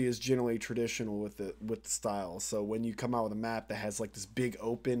of Duty is generally traditional with the style. So when you come out with a map that has like this big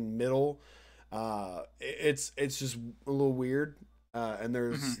open middle. It's just a little weird, and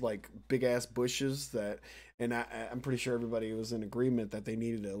there's like big ass bushes and I'm pretty sure everybody was in agreement that they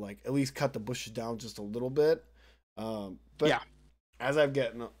needed to like at least cut the bushes down just a little bit. But yeah, as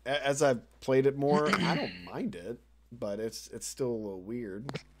I've played it more, I don't mind it, but it's still a little weird.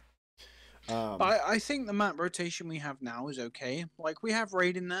 I think the map rotation we have now is okay. Like we have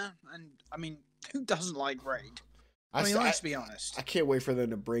Raid in there, and I mean, who doesn't like Raid? Let's be honest. I can't wait for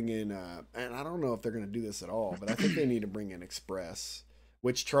them to bring in, and I don't know if they're going to do this at all, but I think they need to bring in Express,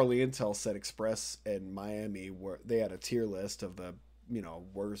 which Charlie Intel said Express and Miami were, they had a tier list of the,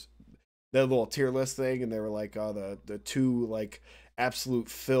 worst, the little tier list thing, and they were like, oh, the two like absolute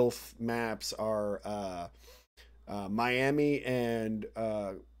filth maps are Miami and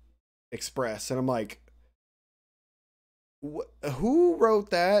Express, and I'm like, who wrote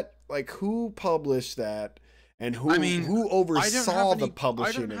that? Like, who published that? And who oversaw the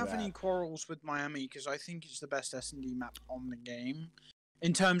publishing of that? I don't have any quarrels with Miami because I think it's the best S&D map on the game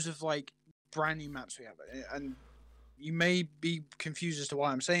in terms of like brand new maps we have. And you may be confused as to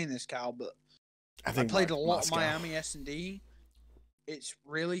why I'm saying this, Cal, but I played a lot of Miami S&D. It's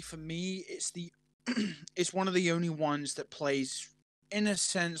really, for me, it's one of the only ones that plays in a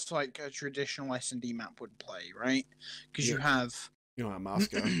sense like a traditional S&D map would play, right? Because you have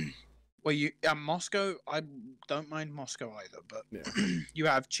Moscow. Well, Moscow, I don't mind Moscow either, but you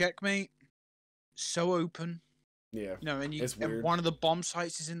have Checkmate, so open. Yeah. And one of the bomb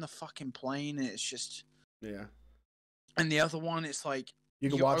sites is in the fucking plane, and it's just... Yeah. And the other one, it's like... You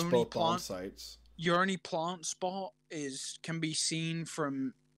can watch both bomb sites. Your only plant spot can be seen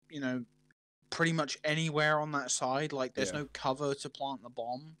from, pretty much anywhere on that side. Like, there's no cover to plant the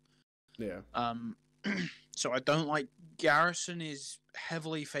bomb. Yeah. So I don't like... Garrison is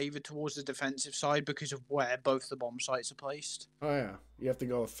heavily favored towards the defensive side because of where both the bomb sites are placed. Oh, yeah. You have to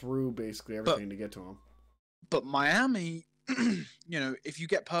go through basically everything to get to them. But Miami, if you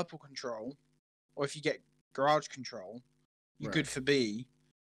get purple control, or if you get garage control, you're good for B.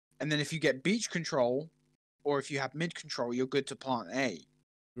 And then if you get beach control, or if you have mid control, you're good to plant A.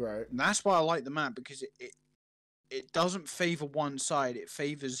 Right. And that's why I like the map, because it doesn't favor one side. It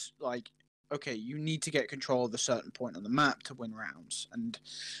favors, like, okay, you need to get control of a certain point on the map to win rounds. And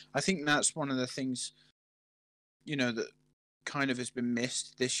I think that's one of the things, that kind of has been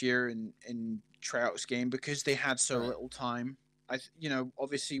missed this year in Treyarch's game, because they had so little time.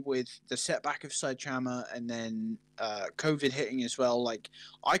 Obviously with the setback of Sledgehammer and then COVID hitting as well, like,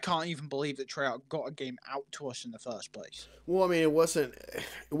 I can't even believe that Treyarch got a game out to us in the first place. Well, I mean, it wasn't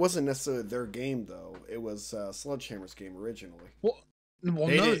necessarily their game, though. It was Sledgehammer's game originally. Well,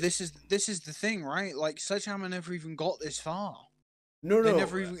 no, this is the thing, right? Like, Sledgehammer never even got this far. No.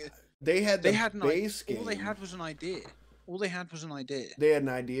 They had base game. All they had was an idea. They had an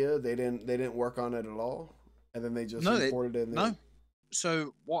idea. They didn't work on it at all, and then they just reported it. No.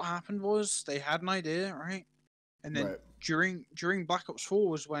 So what happened was they had an idea, right? And then during Black Ops 4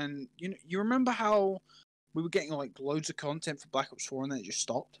 was when you remember how we were getting like loads of content for Black Ops 4 and then it just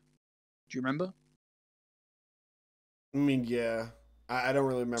stopped. Do you remember? I mean, yeah. I don't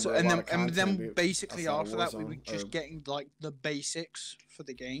really remember. And then basically after that, we were just getting like the basics for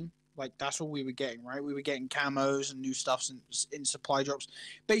the game. Like, that's all we were getting, right? We were getting camos and new stuff in supply drops.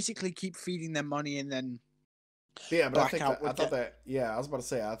 Basically, keep feeding them money, and then Blackout. I thought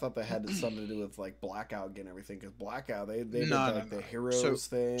that had something to do with like Blackout getting everything, because Blackout they did the heroes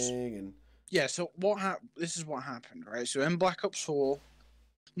thing and So this is what happened, right? So in Black Ops 4,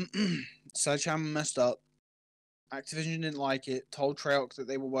 Sledgehammer messed up. Activision didn't like it, told Treyarch that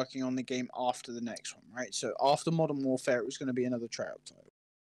they were working on the game after the next one, right? So after Modern Warfare, it was going to be another Treyarch title.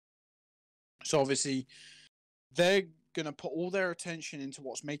 So obviously, they're going to put all their attention into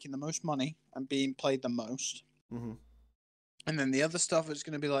what's making the most money and being played the most. Mm-hmm. And then the other stuff is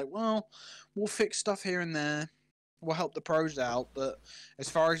going to be like, well, we'll fix stuff here and there. We'll help the pros out. But as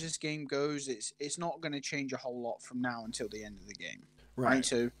far as this game goes, it's not going to change a whole lot from now until the end of the game. Right.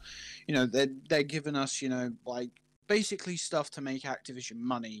 So, they're giving us, like, basically stuff to make Activision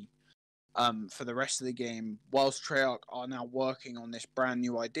money for the rest of the game, whilst Treyarch are now working on this brand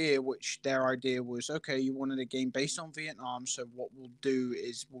new idea, which their idea was, okay, you wanted a game based on Vietnam, so what we'll do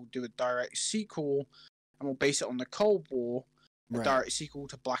is we'll do a direct sequel, and we'll base it on the Cold War, a direct sequel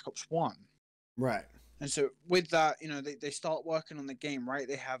to Black Ops 1. Right. And so with that, they start working on the game, right?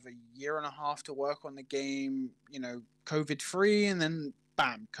 They have a year and a half to work on the game, COVID-free, and then,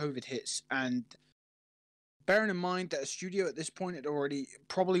 bam, COVID hits. And bearing in mind that a studio at this point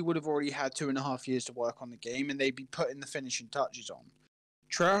probably would have already had 2.5 years to work on the game, and they'd be putting the finishing touches on.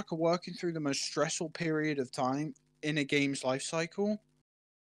 Treyarch are working through the most stressful period of time in a game's life cycle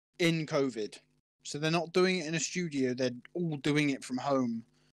in COVID. So they're not doing it in a studio, they're all doing it from home.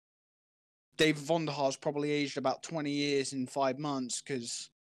 David Vonderhaar's probably aged about 20 years in 5 months, because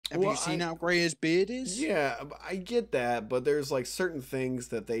have you seen how grey his beard is? Yeah, I get that, but there's like certain things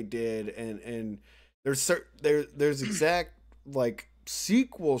that they did, and there's exact like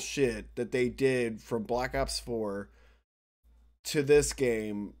sequel shit that they did from Black Ops 4 to this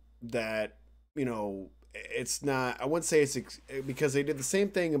game that it's not. I wouldn't say it's because they did the same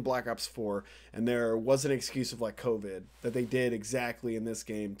thing in Black Ops 4, and there was an excuse of like COVID that they did exactly in this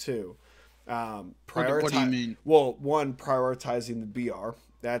game too. What do you mean? Well, one, prioritizing the BR.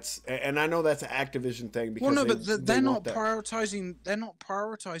 That's, and I know that's an Activision thing because well, no, but they're not prioritizing. They're not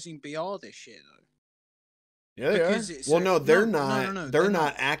prioritizing BR this year though. Yeah, they are. Well, no, they're not. No, they're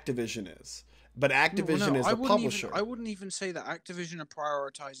not. Activision is, but Activision is the publisher. I wouldn't even say that Activision are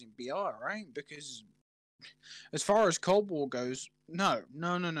prioritizing BR, right? Because as far as Cold War goes, no.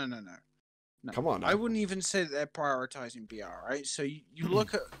 Come on, now. I wouldn't even say that they're prioritizing BR, right? So you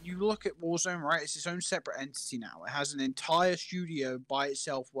look at Warzone, right? It's its own separate entity now. It has an entire studio by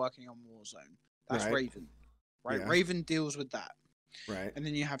itself working on Warzone. That's right. Raven, right? Yeah. Raven deals with that, right? And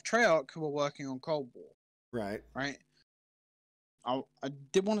then you have Treyarch who are working on Cold War. Right. Right. I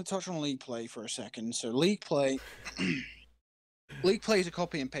did want to touch on League Play for a second. So League Play, League Play is a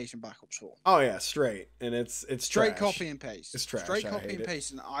copy and paste in Black Ops 4. Oh yeah, straight, and it's straight trash. Copy and paste. It's trash. Straight copy and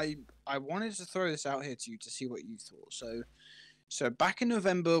paste. And I wanted to throw this out here to you to see what you thought. So back in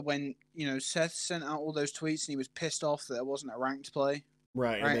November when Seth sent out all those tweets and he was pissed off that there wasn't a ranked play.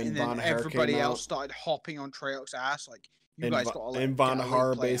 Right. And then everybody else started hopping on Treyarch's ass like. And Von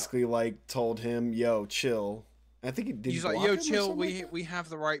Har basically like told him, "Yo, chill." I think he did. He's like, "Yo, chill. We have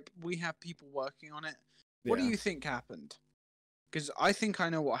the right. We have people working on it." What do you think happened? Because I think I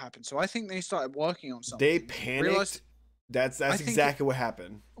know what happened. So I think they started working on something. They panicked. That's exactly what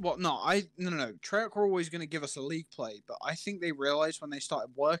happened. Well, no. Treyarch were always going to give us a League Play, but I think they realized when they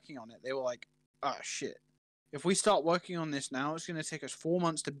started working on it, they were like, "Oh shit! If we start working on this now, it's going to take us 4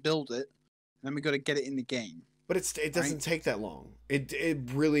 months to build it, and then we got to get it in the game." But it doesn't take that long. It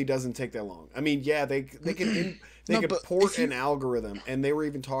really doesn't take that long. I mean, yeah, they can port an algorithm, and they were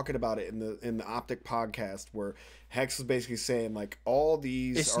even talking about it in the Optic podcast where Hex was basically saying like all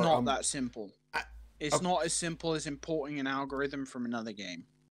these. It's not that simple. It's not as simple as importing an algorithm from another game.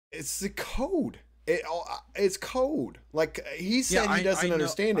 It's the code. It's code. Like he said, he doesn't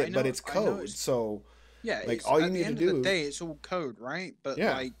understand it, but it's code. So yeah, like all you need to do. At the end of the day, it's all code, right? But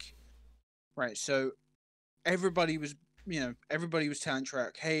right, so. Everybody was telling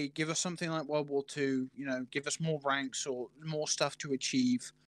Treyarch, hey, give us something like World War II, give us more ranks or more stuff to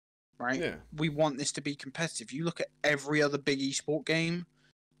achieve, right? Yeah. We want this to be competitive. You look at every other big esport game,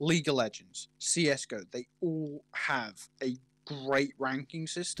 League of Legends, CSGO, they all have a great ranking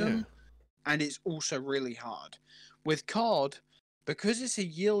system, and it's also really hard. With COD, because it's a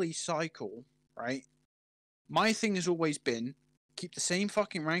yearly cycle, right? My thing has always been, keep the same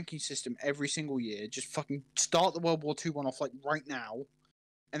fucking ranking system every single year. Just fucking start the World War II one off like right now,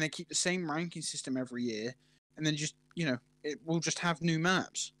 and then keep the same ranking system every year, and then just we'll just have new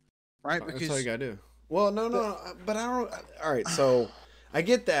maps, right? Because that's all you gotta do. Well, no, but I don't. All right, so I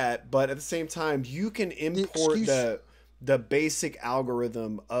get that, but at the same time, you can import the basic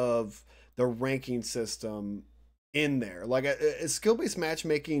algorithm of the ranking system in there. Like a skill-based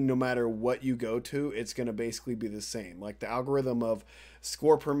matchmaking, no matter what you go to, it's going to basically be the same. Like the algorithm of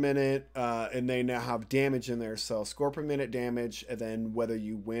score per minute, and they now have damage in there. So score per minute damage, and then whether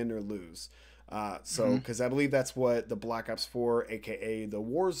you win or lose. Because I believe that's what the Black Ops 4, aka the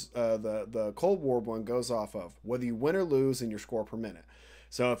Wars, the Cold War one goes off of, whether you win or lose and your score per minute.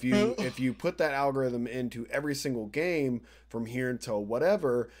 So if you put that algorithm into every single game from here until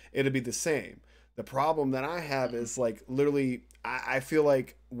whatever, it'll be the same. The problem that I have is like literally, I feel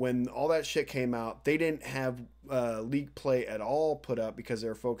like when all that shit came out, they didn't have League Play at all put up because they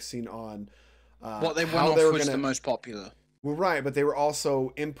were focusing on what they went off was the most popular. Well, right, but they were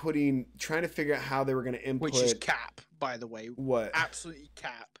also trying to figure out how they were going to input. Which is cap, by the way. What? Absolutely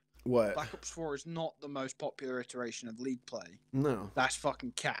cap. What? Black Ops 4 is not the most popular iteration of League Play. No. That's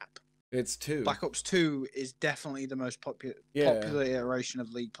fucking cap. It's 2. Black Ops 2 is definitely the most popular iteration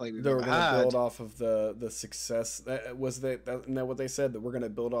of League Play we've ever had. They were going to build off of the success. Isn't that what they said? That we're going to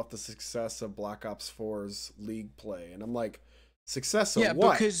build off the success of Black Ops 4's League Play. And I'm like, success of what?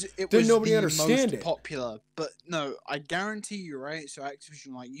 Yeah, because it was the most popular. But no, I guarantee you, right? So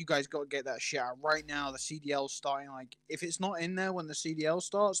Activision, like, you guys got to get that shit out right now. The CDL's starting. Like, if it's not in there when the CDL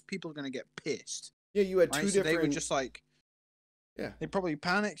starts, people are going to get pissed. Yeah, you had two different... They were just like... Yeah. They probably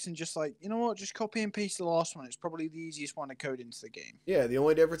panicked and just like, you know what, just copy and paste the last one. It's probably the easiest one to code into the game. Yeah, the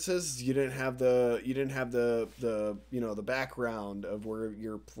only difference is you didn't have the the background of where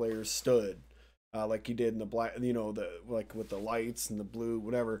your players stood. Like you did in the black, like with the lights and the blue,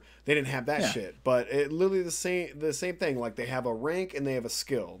 whatever. They didn't have that shit. But it literally the same thing. Like they have a rank and they have a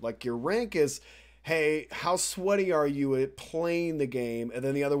skill. Like your rank is, hey, how sweaty are you at playing the game? And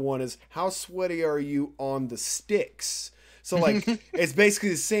then the other one is, how sweaty are you on the sticks? So, like, it's basically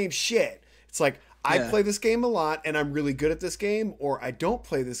the same shit. It's like, I play this game a lot and I'm really good at this game, or I don't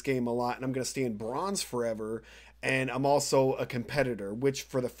play this game a lot and I'm going to stay in bronze forever. And I'm also a competitor, which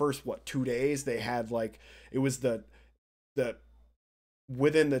for the first, 2 days, they had like, it was the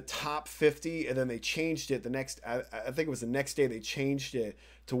within the top 50, and then they changed it the next, I think it was the next day they changed it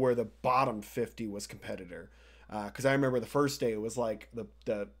to where the bottom 50 was competitor. Because I remember the first day it was like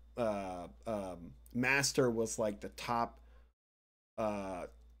the master was like the top it's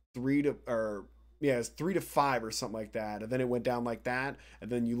 3 to 5 or something like that, and then it went down like that, and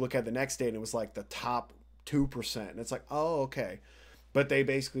then you look at the next day and it was like the top 2%, and it's like, oh, okay. But they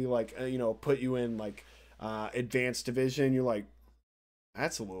basically like put you in like advanced division. You're like,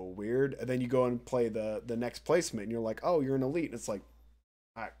 that's a little weird. And then you go and play the next placement and you're like, oh, you're an elite. And it's like,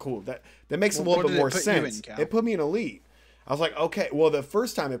 all right, cool. That makes a little bit more sense. It put me in elite. I was like, okay. Well, the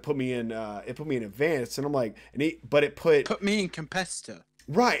first time it put me in advanced, and I'm like, but it put me in competitor.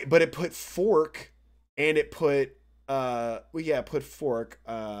 Right, but it put Fork, and it put it put Fork,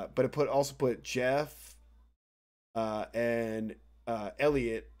 but it also put Jeff and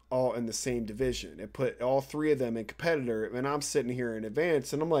Elliot all in the same division. It put all three of them in competitor, and I'm sitting here in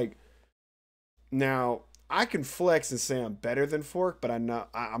advance, and I'm like, now I can flex and say I'm better than Fork, but I'm not.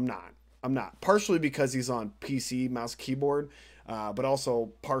 I'm not. Partially because he's on PC, mouse, keyboard, but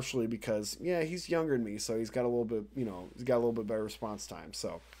also partially because he's younger than me, so he's got a little bit, he's got a little bit better response time.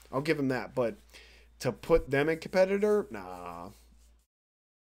 So I'll give him that. But to put them in competitor, nah.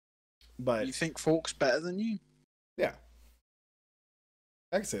 But you think Fork's better than you? Yeah.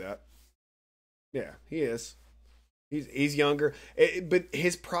 I can say that. Yeah, he is. He's younger, but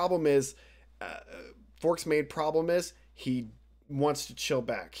his problem is, Fork's main problem is he wants to chill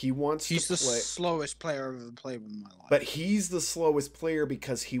back. He's the slowest player I've ever played with in my life. But he's the slowest player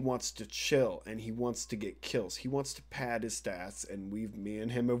because he wants to chill and he wants to get kills. He wants to pad his stats, and me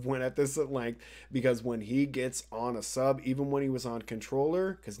and him have went at this at length, because when he gets on a sub, even when he was on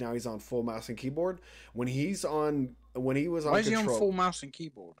controller, because now he's on full mouse and keyboard. When he was on Why is he on full mouse and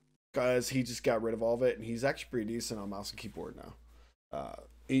keyboard? Because he just got rid of all of it, and he's actually pretty decent on mouse and keyboard now.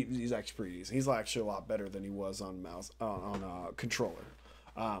 He's actually pretty decent. He's actually a lot better than he was on mouse on controller.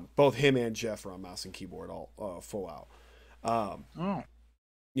 Both him and Jeff are on mouse and keyboard all full out.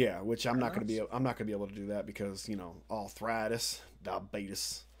 Yeah, which I'm not gonna be able to do that because arthritis,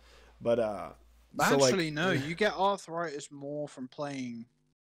 diabetes. But you get arthritis more from playing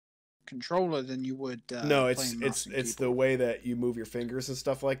controller than you would. No, it's the way that you move your fingers and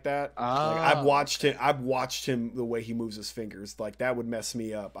stuff like that. I've watched him the way he moves his fingers. Like, that would mess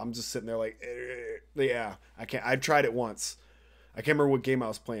me up. I'm just sitting there like, yeah, I can't. I tried it once. I can't remember what game I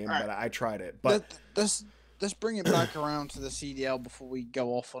was playing, but I tried it. But let's bring it back around to the CDL before we go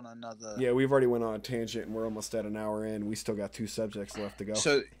off on another. Yeah, we've already went on a tangent and we're almost at an hour in. We still got 2 subjects left to go.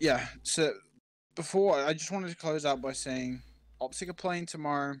 So before, I just wanted to close out by saying, Optic are playing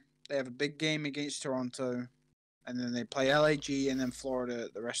tomorrow. They have a big game against Toronto, and then they play LAG and then Florida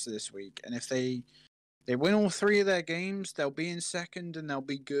the rest of this week. And if they win all 3 of their games, they'll be in second and they'll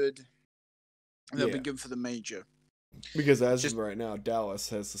be good. And they'll be good for the major. Because as of right now, Dallas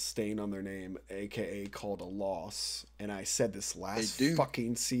has a stain on their name, aka called a loss. And I said this last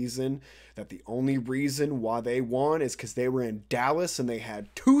fucking season that the only reason why they won is because they were in Dallas and they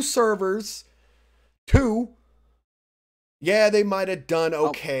had 2 servers. 2. Yeah, they might have done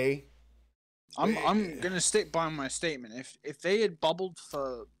okay. I'm gonna stick by my statement. If they had bubbled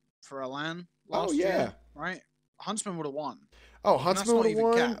for a LAN last year, right? Huntsman would have won. Oh, Huntsman would have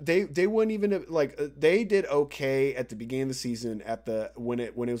won. They wouldn't even they did okay at the beginning of the season when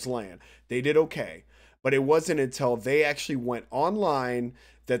it was LAN. They did okay, but it wasn't until they actually went online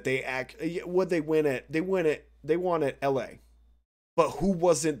that they won at LA. But who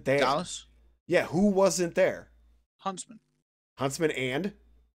wasn't there? Dallas. Yeah, who wasn't there? Huntsman and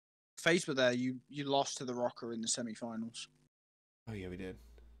FaZe were there. You lost to the Rocker in the semifinals. Oh yeah, we did.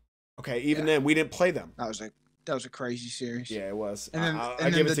 Okay, even then we didn't play them. That was a crazy series. Yeah, it was. And I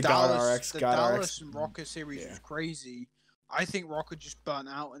give it to Dallas, the Dallas and Rocker series was crazy. I think Rocker just burnt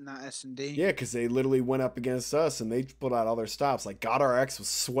out in that S&D. Yeah, because they literally went up against us and they pulled out all their stops. Like, GodRx was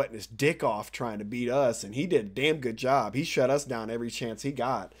sweating his dick off trying to beat us, and he did a damn good job. He shut us down every chance he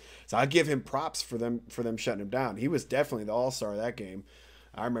got. So I give him props for them shutting him down. He was definitely the all-star of that game.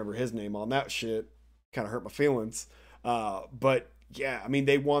 I remember his name on that shit. Kind of hurt my feelings. But yeah, I mean,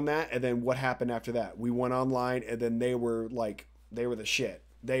 they won that, and then what happened after that? We went online, and then they were the shit.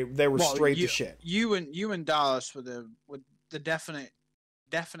 They were straight to shit. You and Dallas were the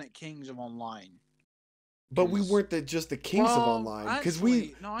definite kings of online. But we weren't just the kings of online, because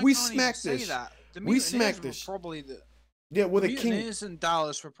we smacked this. We smacked this. Probably Yeah, well, The the king, Mutineers and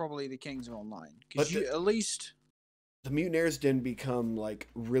Dallas were probably the kings of online but because you at least. the Mutineers didn't become like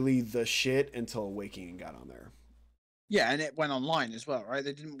really the shit until Awakening got on there. Yeah, and it went online as well, right?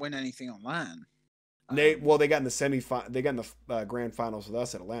 They didn't win anything on LAN. They got in the they got in the grand finals with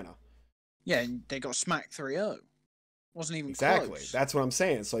us at Atlanta. Yeah, and they got smacked 3-0. Wasn't even Exactly. close. That's what I'm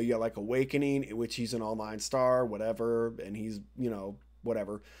saying. So you got like Awakening, in which he's an online star, whatever, and he's,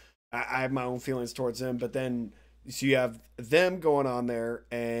 whatever. I have my own feelings towards him, but then so you have them going on there,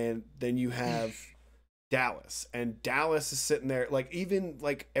 and then you have Dallas, and Dallas is sitting there like, even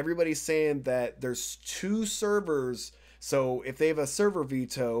like everybody's saying that there's 2 servers. So if they have a server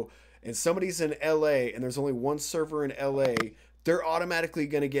veto and somebody's in LA and there's only 1 server in LA, they're automatically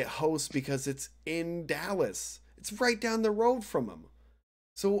going to get host because it's in Dallas. It's right down the road from them.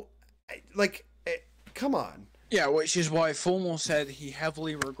 So, like, come on. Yeah, which is why Formal said he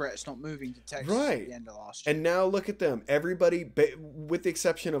heavily regrets not moving to Texas at the end of last year. And now look at them. Everybody, with the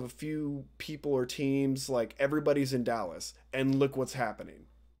exception of a few people or teams, like everybody's in Dallas. And look what's happening.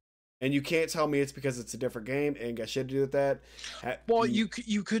 And you can't tell me it's because it's a different game. Ain't got shit to do with that. Well, you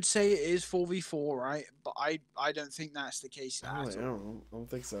could say it is 4v4, right? But I don't think that's the case at all. I don't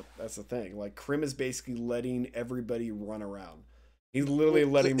think so. That's the thing. Like, Krim is basically letting everybody run around. He's literally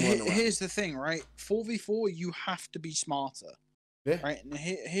letting him run around. Here's the thing, right? 4v4, you have to be smarter. Yeah. Right? And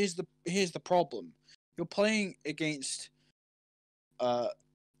here's the problem. You're playing against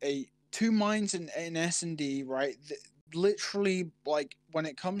 2 mines in S&D, right? Literally, like, when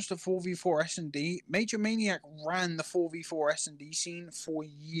it comes to 4v4 S&D, Major Maniac ran the 4v4 S&D scene for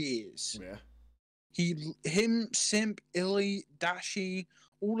years. Yeah. Him, Simp, Illy, Dashi,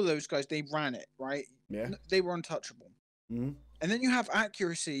 all of those guys, they ran it, right? Yeah. They were untouchable. Mm-hmm. And then you have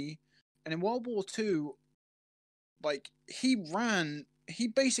Accuracy, and in World War II, like, he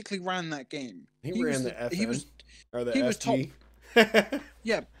basically ran that game. He ran the FN, or the he FG. was top.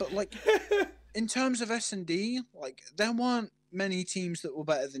 Yeah, but like, in terms of S&D, like, there weren't many teams that were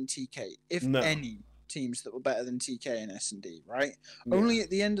better than TK, if any teams that were better than TK in S&D, right? Yeah. Only at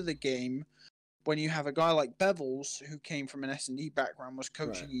the end of the game, when you have a guy like Bevels, who came from an S&D background, was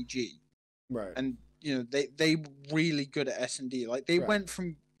coaching EG. Right. And, they were really good at S&D. Like, they went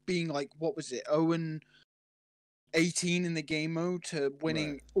from being like, what was it, 0-18 in the game mode to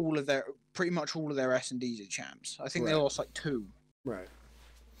winning pretty much all of their S&Ds at champs. I think they lost like 2. Right.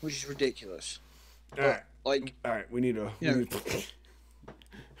 Which is ridiculous. All right. Like, all right, we need to.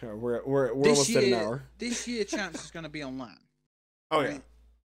 We're almost at an hour. This year, champs is going to be on LAN. Oh yeah.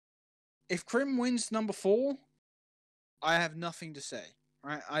 If Krim wins number 4, I have nothing to say.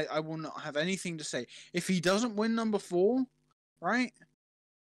 Right, I will not have anything to say. If he doesn't win number 4, right,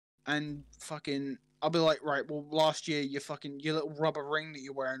 and fucking, I'll be like, right, well, last year your little rubber ring that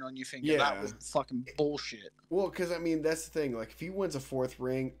you're wearing on your finger, that was fucking bullshit. Well, because I mean, that's the thing. Like, if he wins a 4th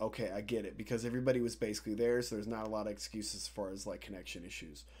ring, okay, I get it, because everybody was basically there, so there's not a lot of excuses as far as like connection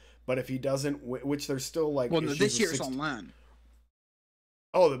issues. But if he doesn't, which there's still like, well, no, this year it's on LAN.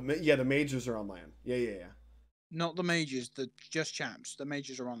 Oh, the majors are on LAN. Yeah. Not the majors, just champs. The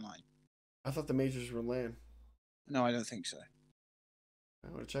majors are online. I thought the majors were LAN. No, I don't think so.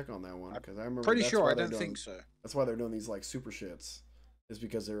 I want to check on that one, because I remember. Pretty sure I don't think so. That's why they're doing these like super shits, is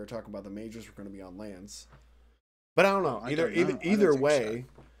because they were talking about the majors were going to be on LANs. But I don't know. Either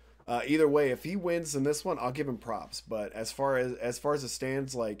way, if he wins in this one, I'll give him props. But as far as it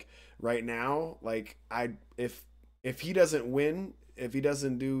stands, like right now, like if he doesn't win, if he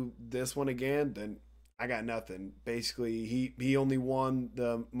doesn't do this one again, then I got nothing. Basically, he only won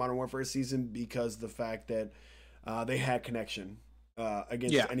the Modern Warfare season because the fact that they had connection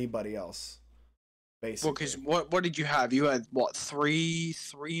against anybody else. Basically. Well, because what did you have? You had what, three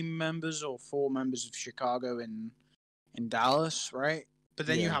members or 4 members of Chicago in Dallas, right? But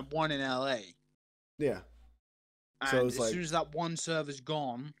then you have 1 in LA. Yeah. And so as soon as that one server's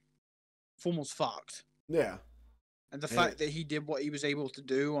gone, Formal's fucked. Yeah. And the fact that he did what he was able to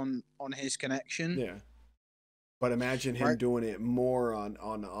do on his connection. Yeah. But imagine him doing it more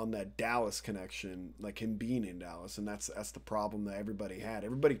on that Dallas connection, like him being in Dallas, and that's the problem that everybody had.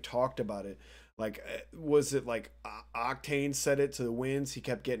 Everybody talked about it. Like, was it like Octane said it to the Wins? He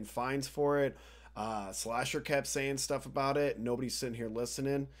kept getting fines for it. Slasher kept saying stuff about it. Nobody's sitting here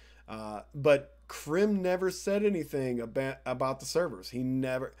listening. But Krim never said anything about the servers. He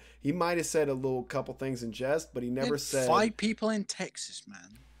might have said a little couple things in jest, but he never said 5 people in Texas,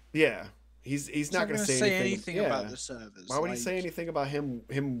 man. Yeah. He's not going to say anything about the servers. Why would he say anything about him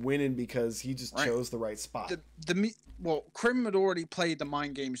winning because he just chose the right spot? Well, Krim had already played the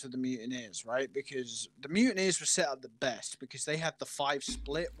mind games of the Mutineers, right? Because the Mutineers were set up the best because they had the 5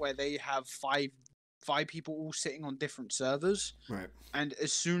 split where they have 5 5 people all sitting on different servers. Right. And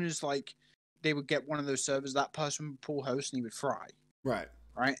as soon as like they would get one of those servers, that person would pull host and he would fry. Right.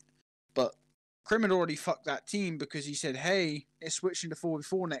 Right. But Krim had already fucked that team because he said, "Hey, it's switching to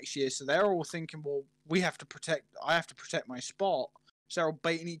 4v4 next year." So they're all thinking, "Well, I have to protect my spot." So they're all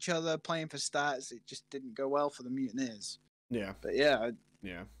baiting each other, playing for stats. It just didn't go well for the Mutineers. Yeah. But yeah.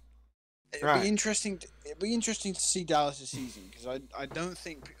 Right. Be interesting. It'd be interesting to see Dallas' season because I don't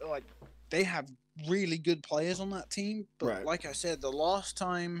think like they have really good players on that team. But right. like I said, the last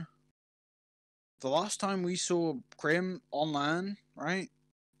time we saw Krim on LAN, right,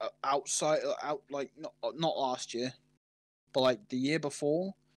 not last year, but like the year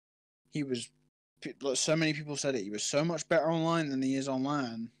before, he was. So many people said it. He was so much better online than he is on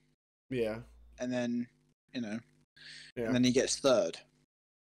LAN. Yeah. And then and then he gets third.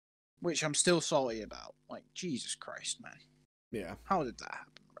 Which I'm still salty about. Like, Jesus Christ, man. Yeah. How did that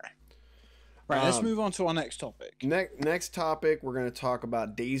happen, Right, let's move on to our next topic. Next topic, we're going to talk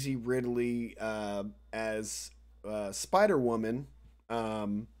about Daisy Ridley as Spider-Woman.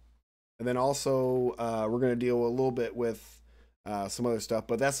 And then also we're going to deal a little bit with some other stuff,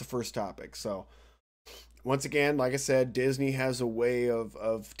 but that's the first topic. So, once again, like I said, Disney has a way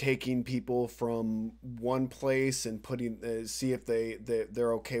of taking people from one place and putting see if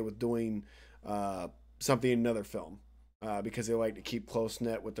they're okay with doing something in another film because they like to keep close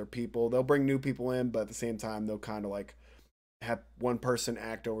knit with their people. They'll bring new people in, but at the same time, they'll kind of like have one person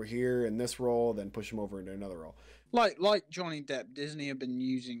act over here in this role, then push them over into another role. Like Johnny Depp, Disney have been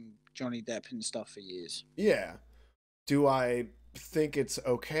using Johnny Depp and stuff for years. Yeah. Do I think it's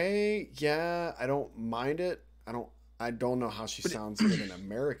okay? Yeah, I don't mind it. I don't know how she sounds with an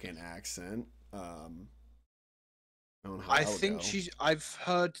American accent. I don't know how I think she's. I've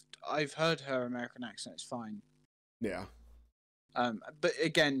heard her American accent is fine. Yeah. But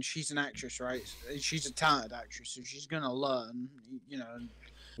again, she's an actress, right? She's a talented actress, so she's gonna learn. You know.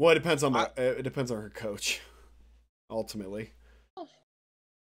 Well, it depends on it depends on her coach, ultimately.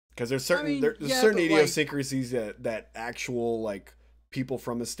 Because there's certain certain idiosyncrasies that actual like people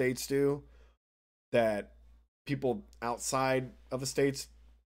from the States do that people outside of the States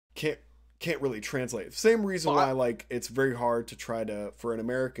can't really translate. Same reason why like it's very hard to for an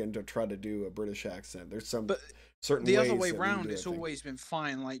American to try to do a British accent. There's some certain the ways other way around. It's always been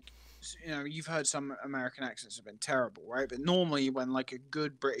fine. Like you've heard some American accents have been terrible, right? But normally when like a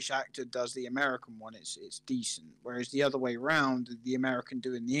good British actor does the American one, it's decent. Whereas the other way around, the American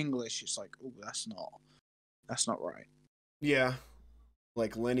doing the English, it's like, oh, that's not right. Yeah,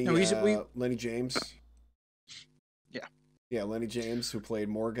 like Lenny James. Yeah. Yeah, Lenny James, who played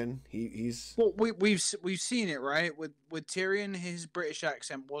Morgan. He's well, we've seen it, right? With Tyrion, his British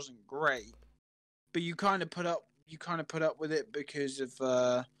accent wasn't great, but you kind of put up with it because of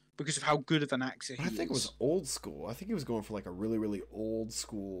how good of an actor he is. I think it was old school. I think he was going for like a really, really old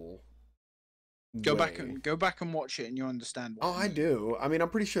school. Go back and watch it, and you'll understand. I do. I mean, I'm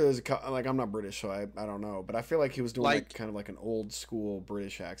pretty sure there's I'm not British, so I don't know, but I feel like he was doing like kind of like an old school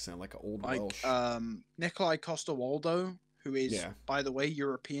British accent, like an old Welsh. Nikolai Coster-Waldau, who is by the way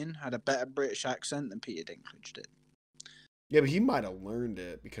European, had a better British accent than Peter Dinklage did. Yeah, but he might have learned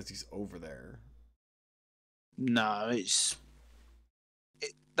it because he's over there. No,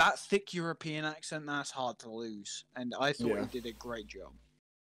 that thick European accent, that's hard to lose, and I thought he did a great job.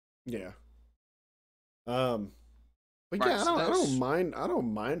 Yeah. But yeah, I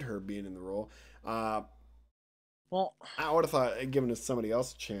don't mind her being in the role. Well, I would have thought giving somebody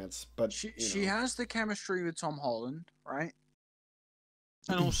else a chance, but she has the chemistry with Tom Holland, right?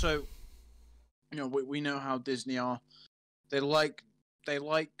 And also, we know how Disney are. They like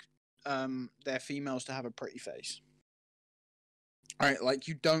their females to have a pretty face. Right, like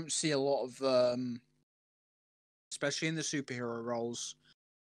you don't see a lot of especially in the superhero roles,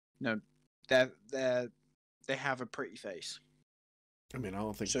 they have a pretty face. I mean, I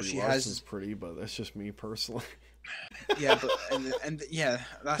don't think Brie Larson's pretty, but that's just me personally. Yeah, but and yeah,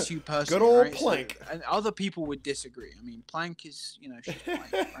 that's you personally. Good old right? Plank. So, and other people would disagree. I mean, Plank is, she's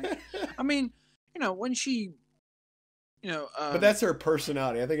Plank, right? I mean, when she, but that's her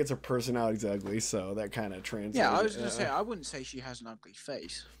personality. I think it's her personality's ugly, so that kind of translates. Yeah, I was gonna say I wouldn't say she has an ugly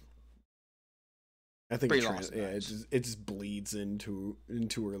face. I think it just bleeds into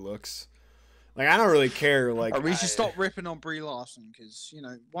her looks. Like, I don't really care. Like, we should stop ripping on Brie Larson because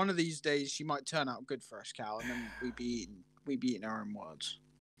one of these days she might turn out good for us, Cal, and then we'd be eating our own words.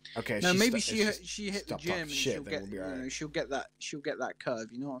 Okay. No, maybe she hit the gym and she'll get that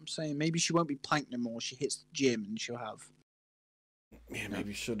curve. You know what I'm saying? Maybe she won't be Plank no more. She hits the gym and she'll have. Yeah,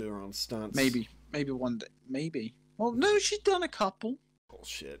 maybe she'll do her own stunts. Maybe one day. Maybe. Well, no, she's done a couple.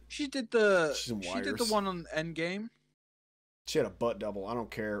 Bullshit. She did She's in she did Wires. the one on Endgame. She had a butt double. I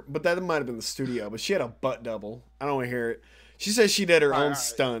don't care. But that might have been the studio. But she had a butt double. I don't want to hear it. She says she did her own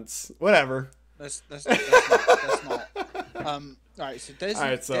stunts. Whatever. That's not. All right. So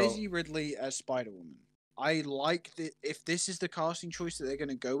Daisy Ridley as Spider-Woman. I like that if this is the casting choice that they're going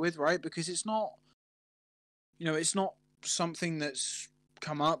to go with, right? Because it's not, it's not something that's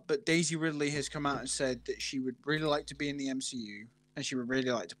come up. But Daisy Ridley has come out and said that she would really like to be in the MCU and she would really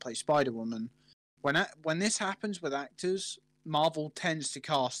like to play Spider-Woman. When this happens with actors, Marvel tends to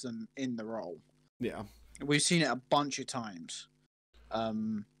cast them in the role. Yeah. We've seen it a bunch of times.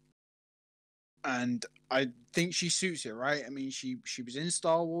 And I think she suits it, right? I mean, she was in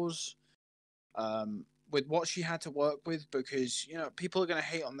Star Wars with what she had to work with because, people are going to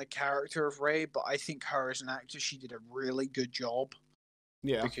hate on the character of Rey, but I think her as an actor, she did a really good job.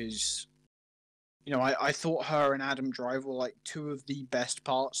 Yeah. Because, I thought her and Adam Driver were like two of the best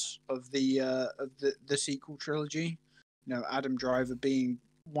parts of the sequel trilogy. Adam Driver being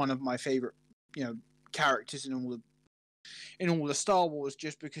one of my favorite, characters in all the Star Wars,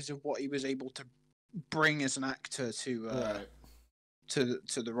 just because of what he was able to bring as an actor to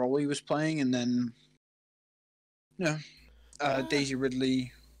the role he was playing, and then Daisy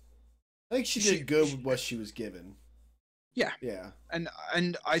Ridley. I think she did good with what she was given. Yeah, yeah, and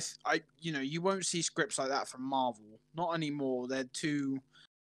I you won't see scripts like that from Marvel, not anymore. They're too.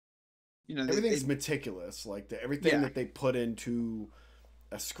 Everything's meticulous. Like everything that they put into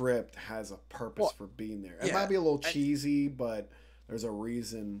a script has a purpose for being there. It might be a little cheesy, but there's a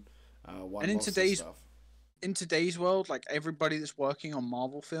reason why. And in today's world, like everybody that's working on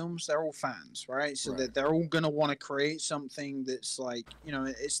Marvel films, they're all fans, right? So that they're all gonna want to create something that's like,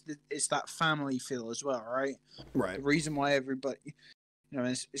 it's that family feel as well, right? Right. The reason why everybody,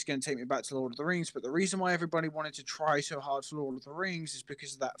 it's going to take me back to Lord of the Rings, but the reason why everybody wanted to try so hard for Lord of the Rings is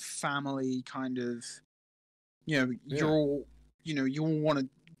because of that family kind of, you're all, you all want to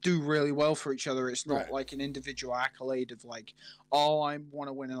do really well for each other. It's not like an individual accolade of like, oh, I want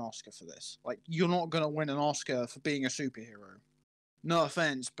to win an Oscar for this. Like, you're not going to win an Oscar for being a superhero. No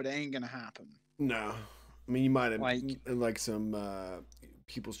offense, but it ain't going to happen. No. I mean, you might have like some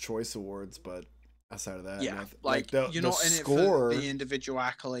People's Choice Awards, but outside of that, yeah, you're not in it for the individual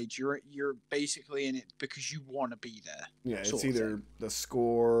accolades. You're basically in it because you want to be there. Yeah, it's either the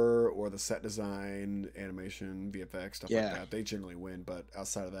score or the set design, animation, VFX, stuff like that. They generally win, but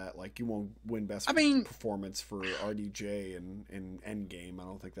outside of that, like you won't win best performance for RDJ and Endgame. I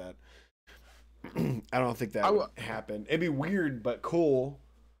don't think that. I don't think that would happen. It'd be weird, but cool.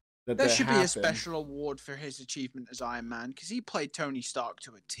 There should be a special award for his achievement as Iron Man because he played Tony Stark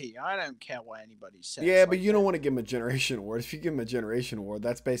to a T. I don't care what anybody says. Yeah, but you don't want to give him a Generation Award. If you give him a Generation Award,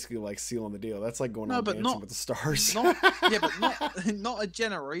 that's basically like sealing the deal. That's like going on Dancing with the Stars. But not a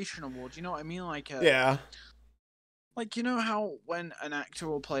Generation Award. You know what I mean? Like like how when an actor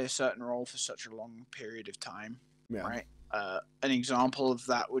will play a certain role for such a long period of time, right? An example of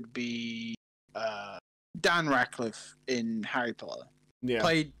that would be Dan Radcliffe in Harry Potter. Yeah,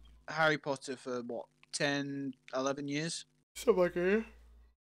 played Harry Potter for 10, 11 years? Something like that.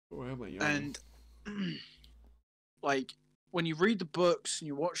 Oh, am I young? And like when you read the books and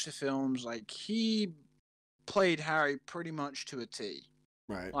you watch the films, like he played Harry pretty much to a T.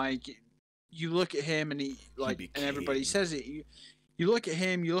 Right. Like you look at him and and everybody says it. You look at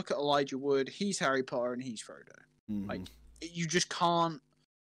him, you look at Elijah Wood, he's Harry Potter and he's Frodo. Mm-hmm. Like you just can't.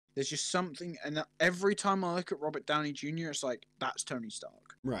 There's just something, and every time I look at Robert Downey Jr., it's like, that's Tony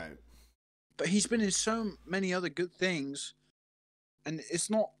Stark. Right. But he's been in so many other good things, and it's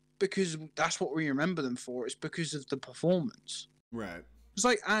not because that's what we remember them for, it's because of the performance. Right. It's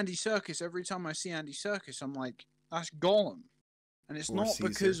like Andy Serkis. Every time I see Andy Serkis, I'm like, that's Gollum. And it's not Caesar.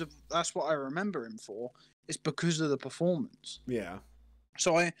 Because of that's what I remember him for, it's because of the performance. Yeah.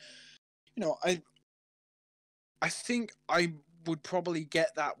 So I think I would probably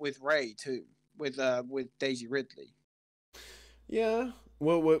get that with Rey too, with Daisy Ridley. Yeah.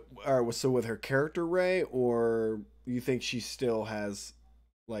 What? So with her character Rey, or you think she still has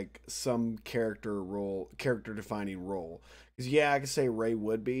like some character defining role? Because I could say Rey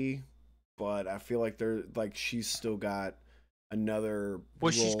would be, but I feel like she's still got another.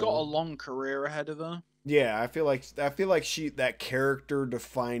 Well, role. She's got a long career ahead of her. Yeah, I feel like that character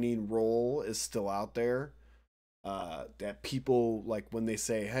defining role is still out there. That people like when they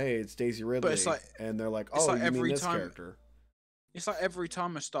say, "Hey, it's Daisy Ridley," and they're like, "Oh, you mean this character?" It's like every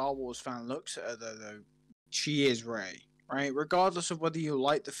time a Star Wars fan looks at her, though, she is Rey, right? Regardless of whether you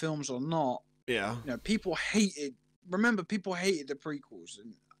like the films or not. Yeah. People hated. Remember, people hated the prequels,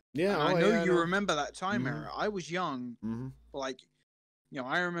 and I know you remember that time era. I was young, like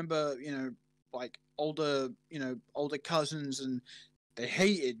I remember, like older cousins, and they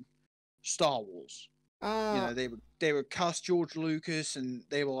hated Star Wars. They would cuss George Lucas, and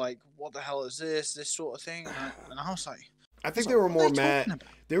they were like, "What the hell is this sort of thing?" And I was like, I think they were "What more are they mad. talking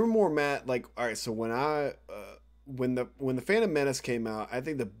about?" They were more mad. Like, all right, so when the Phantom Menace came out, I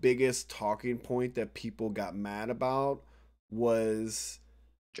think the biggest talking point that people got mad about was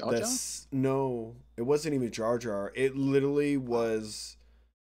Jar Jar? no, it wasn't even Jar Jar. It literally was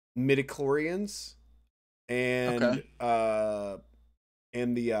midichlorians and Okay.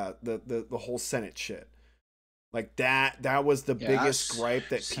 The whole Senate shit. Like that was the biggest gripe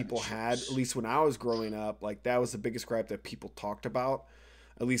that people had, at least when I was growing up. Like that was the biggest gripe that people talked about,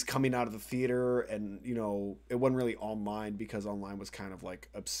 at least coming out of the theater. And it wasn't really online because online was kind of like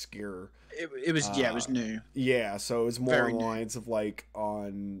obscure. It was it was new. Yeah, so it was more Very on new. lines of like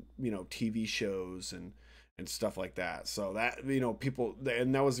on TV shows and stuff like that. So that people,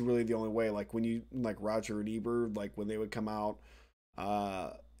 and that was really the only way. Like when you like Roger and Ebert, like when they would come out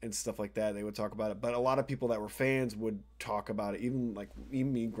and stuff like that, they would talk about it. But a lot of people that were fans would talk about it. Even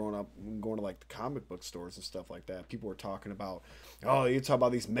me growing up, going to like the comic book stores and stuff like that, people were talking about, oh, you talk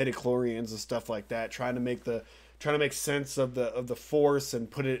about these midichlorians and stuff like that, trying to make sense of the Force and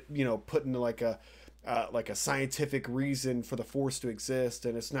put into like a scientific reason for the Force to exist,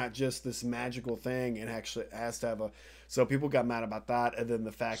 and it's not just this magical thing, and actually it has to have a. So people got mad about that, and then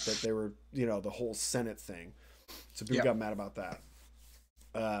the fact that they were the whole Senate thing. So people got mad about that.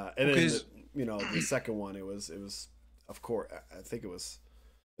 And because, then the second one, it was of course, I think it was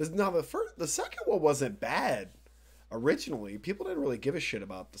now the second one wasn't bad originally. People didn't really give a shit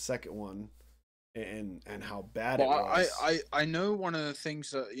about the second one and how bad it was. I know one of the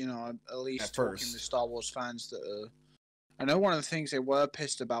things that at least talking with Star Wars fans that I know one of the things they were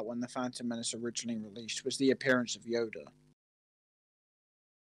pissed about when the Phantom Menace originally released was the appearance of Yoda.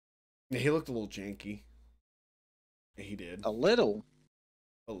 Yeah, he looked a little janky. He did a little.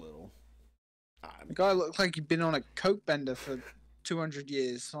 The guy looked like he'd been on a coke bender for 200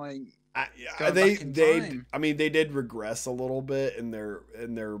 years. Like they did regress a little bit in their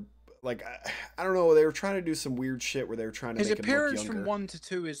like I don't know, they were trying to do some weird shit where they were trying to make him look younger. His appearance from 1 to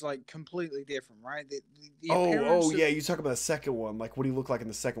 2 is like completely different, right? Yeah, you talk about the second one, like what he looked like in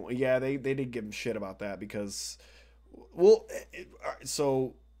the second one. Yeah, they did give him shit about that because,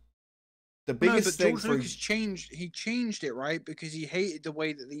 so the biggest thing George Lucas changed it, right? Because he hated the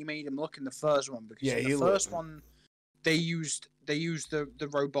way that he made him look in the first one. Because in the first one, they used the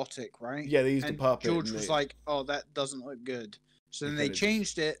robotic, right? Yeah, they used the puppet. George was like, "Oh, that doesn't look good." So then they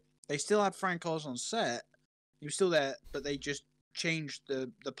changed it. They still had Frank Oz on set. He was still there, but they just changed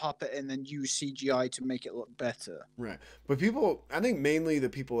the puppet and then used CGI to make it look better. Right, but I think mainly the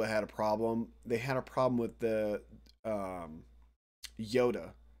people that had a problem, they had a problem with the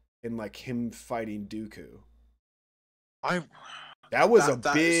Yoda. And like him fighting Dooku. That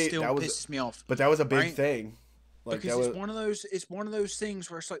pisses me off. But that was a big thing. Like, because it's one of those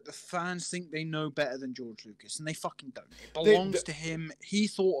things where it's like the fans think they know better than George Lucas, and they fucking don't. It belongs to him. He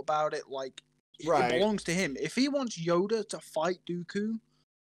thought about it like it belongs to him. If he wants Yoda to fight Dooku,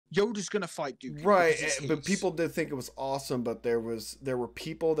 Yoda's gonna fight Dooku. Right, but people did think it was awesome. But there were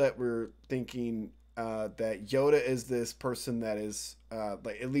people that were thinking that Yoda is this person that is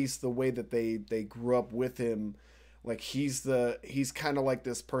like, at least the way that they grew up with him, like he's kind of like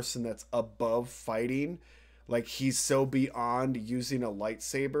this person that's above fighting, like he's so beyond using a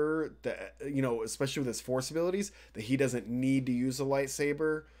lightsaber that especially with his Force abilities, that he doesn't need to use a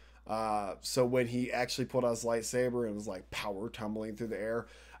lightsaber. So when he actually pulled out his lightsaber and was like power tumbling through the air,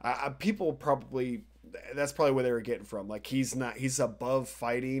 people probably, that's probably where they were getting from. Like he's above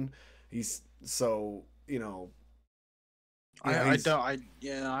fighting. He's so I don't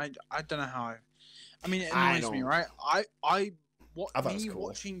know how. I mean, it annoys me, right?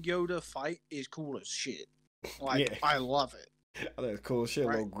 Watching Yoda fight is cool as shit. Like I love it. I think it's cool as shit.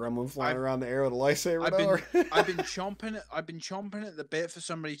 Right? Little gremlin flying around the air with a lightsaber. I've been chomping at the bit for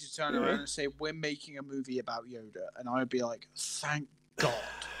somebody to turn around and say, "We're making a movie about Yoda," and I'd be like, "Thank God."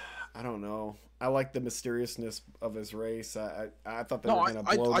 I don't know. I like the mysteriousness of his race. I thought they were going to blow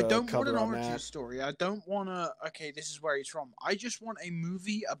the cover on that. I don't want an origin story. I don't want okay, this is where he's from. I just want a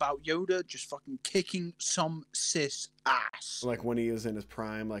movie about Yoda just fucking kicking some cis ass. Like when he was in his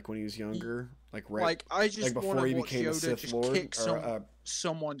prime, like when he was younger. I just before he became Yoda a Sith Lord. Kick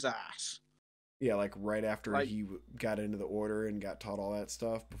someone's ass. Yeah, like right after he got into the Order and got taught all that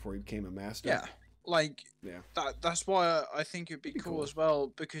stuff before he became a master. Yeah. That's why I think it'd be cool as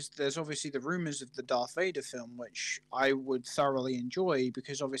well, because there's obviously the rumors of the Darth Vader film, which I would thoroughly enjoy,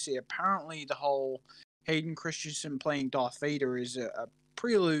 because obviously apparently the whole Hayden Christensen playing Darth Vader is a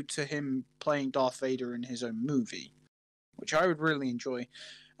prelude to him playing Darth Vader in his own movie, which I would really enjoy.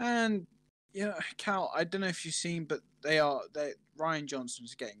 And yeah, Cal, I don't know if you've seen, but Ryan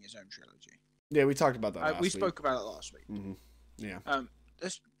Johnson's getting his own trilogy. Yeah, we talked about that last week. We spoke about it last week. Mm-hmm. Yeah.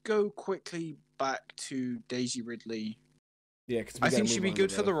 Let's go quickly back to Daisy Ridley. Yeah, because I think she'd be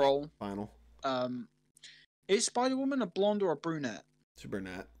good for the role. Final. Is Spider-Woman a blonde or a brunette? She's a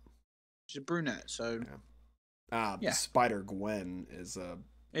brunette. She's a brunette, so yeah. Spider-Gwen is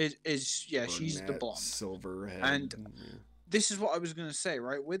she's the blonde, silver head, and this is what I was gonna say,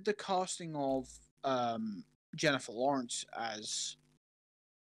 right? With the casting of Jennifer Lawrence as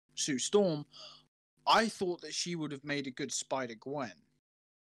Sue Storm, I thought that she would have made a good Spider-Gwen,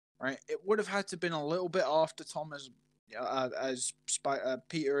 right? It would have had to been a little bit after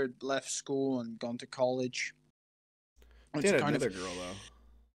Peter had left school and gone to college. They had another girl though.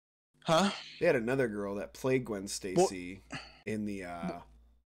 Huh? They had another girl that played Gwen Stacy in the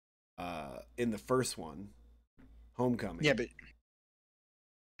first one, Homecoming. Yeah, but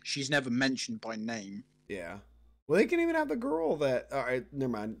she's never mentioned by name. Yeah. Well, they can even have the girl that. All right,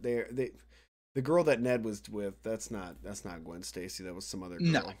 never mind. The girl that Ned was with. That's not Gwen Stacy. That was some other girl.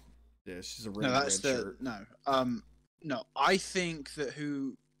 No. Yeah, she's a red shirt. No. I think that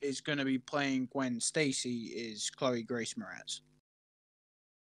who is going to be playing Gwen Stacy is Chloe Grace Moretz.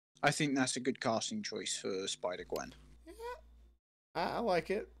 I think that's a good casting choice for Spider-Gwen. Yeah, I like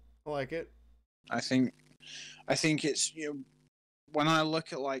it. I think it's, when I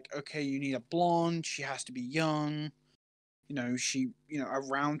look at okay, you need a blonde, she has to be young,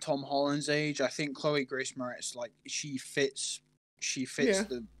 around Tom Holland's age. I think Chloe Grace Moretz, she fits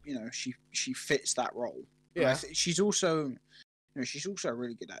the, she fits that role. Yeah. She's also a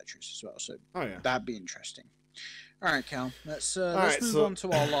really good actress as well. So that'd be interesting. All right, Cal. Let's move on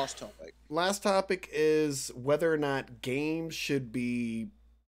to our last topic. Last topic is whether or not games should be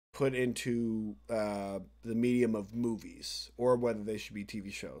put into the medium of movies, or whether they should be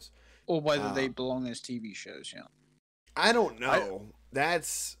TV shows, or whether they belong as TV shows. Yeah, I don't know.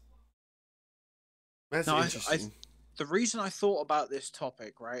 That's interesting. The reason I thought about this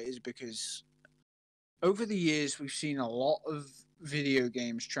topic, right, is because over the years we've seen a lot of video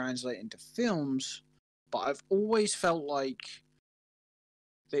games translate into films. But I've always felt like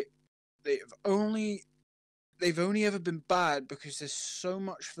they've only ever been bad because there's so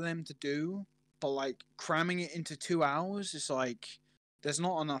much for them to do. But cramming it into 2 hours is there's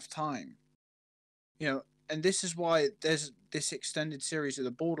not enough time, And this is why there's this extended series of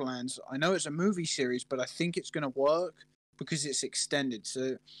the Borderlands. I know it's a movie series, but I think it's going to work because it's extended.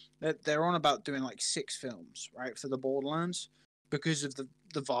 So they're on about doing 6 films, right, for the Borderlands, because of the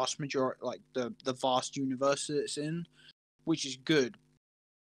vast majority, the vast universe that it's in, which is good.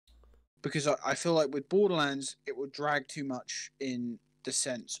 Because I feel like with Borderlands, it would drag too much in the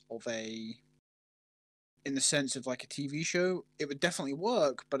sense of a TV show. It would definitely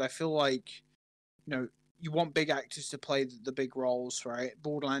work, but I feel like, you want big actors to play the big roles, right?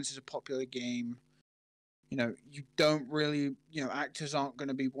 Borderlands is a popular game. You don't really, actors aren't going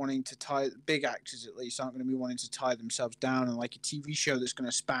to be wanting to big actors at least aren't going to be wanting to tie themselves down in a TV show that's going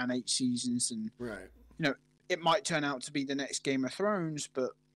to span 8 seasons. And, right. It might turn out to be the next Game of Thrones,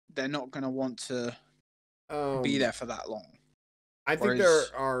 but they're not going to want to be there for that long. I think there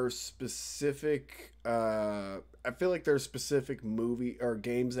are specific, I feel like there's specific movie or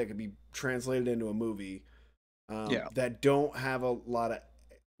games that could be translated into a movie that don't have a lot of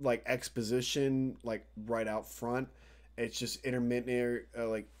exposition right out front. It's just intermittent,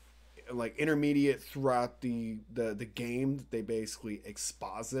 intermediate throughout the game. They basically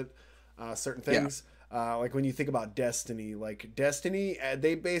exposit certain things. When you think about Destiny,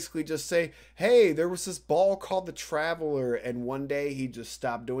 they basically just say, hey, there was this ball called the Traveler, and one day he just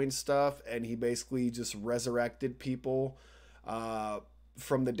stopped doing stuff, and he basically just resurrected people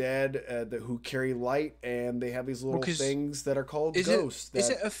from the dead who carry light, and they have these little things that are called ghosts. Is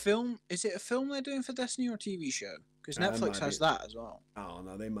it a film? Is it a film they're doing for Destiny or a TV show? Because Netflix has that as well. I don't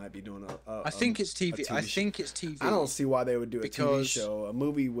know. They might be doing I think it's TV. I think it's TV. I don't see why they would do a TV show. A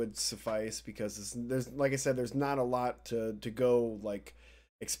movie would suffice because there's like I said, there's not a lot to go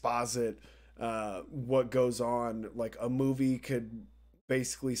exposit what goes on. A movie could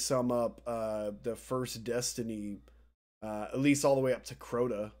basically sum up the first Destiny, at least all the way up to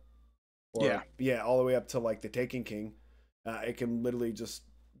Crota. All the way up to the Taken King. It can literally just,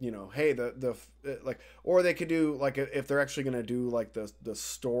 hey, or they could do if they're actually gonna do the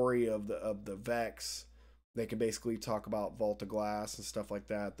story of the Vex, they could basically talk about Vault of Glass and stuff like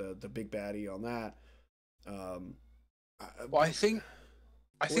that, the big baddie on that. I think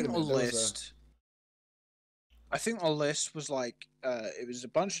a list. I think the list was like it was a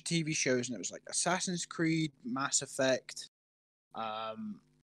bunch of TV shows, and it was like Assassin's Creed, Mass Effect.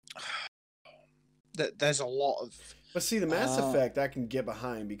 There's a lot of. But see, the Mass Effect I can get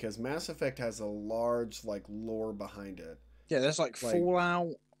behind because Mass Effect has a large like lore behind it. Yeah, there's like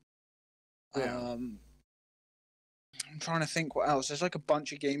Fallout. Yeah. I'm trying to think what else. There's like a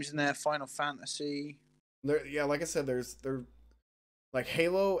bunch of games in there. Final Fantasy. Yeah, like I said, there like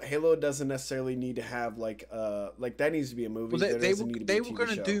Halo doesn't necessarily need to have like that needs to be a movie. Well, they were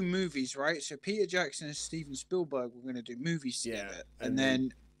going to do movies, right? So Peter Jackson and Steven Spielberg were going to do movies together, and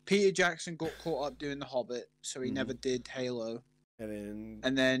then Peter Jackson got caught up doing The Hobbit, so he never did Halo. And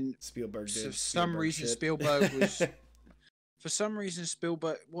then Spielberg did. For some reason, Spielberg was. For some reason,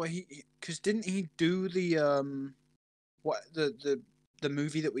 Spielberg. Well, because didn't he do the the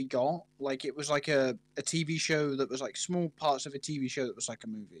movie that we got? Like it was like a TV show that was like small parts of a TV show that was like a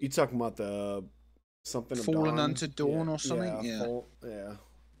movie. You talking about the something of Fallen Unto Dawn or something? Yeah.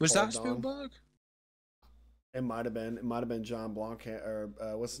 Was that Spielberg? It might have been. It might have been John Blomkamp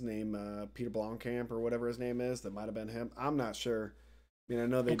or what's his name, Peter Blomkamp or whatever his name is. That might have been him. I'm not sure. I mean, I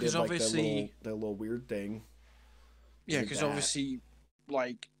know they did like that little weird thing. Yeah, because obviously,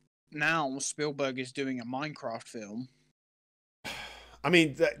 like now Spielberg is doing a Minecraft film. I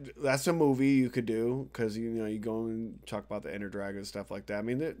mean, that's a movie you could do because you go and talk about the Ender Dragon and stuff like that. I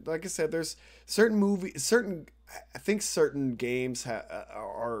mean, like I said, there's I think certain games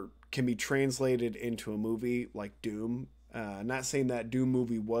can be translated into a movie like Doom. Not saying that Doom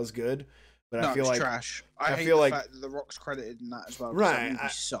movie was good, but I feel like trash. I hate the fact that The Rock's credited in that as well. Right, that movie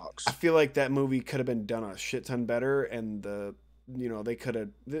sucks. I feel like that movie could have been done a shit ton better, and they could have.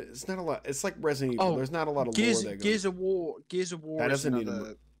 It's not a lot. It's like Resident Evil. There's not a lot of lore that goes. Gears of War. That doesn't need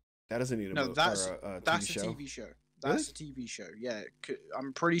a. That doesn't need a. No, that's a TV show. That's a TV show. Yeah,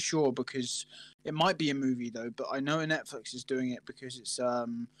 I'm pretty sure because it might be a movie though. But I know Netflix is doing it because it's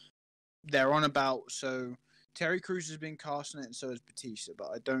they're on about so. Terry Crews has been casting it, and so has Batista, but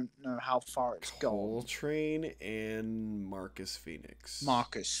I don't know how far it's gone. Coltrane and Marcus Phoenix.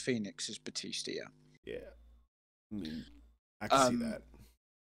 Marcus Phoenix is Batista, yeah. Yeah. I mean, I can see that.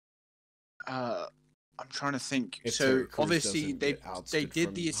 I'm trying to think. So obviously they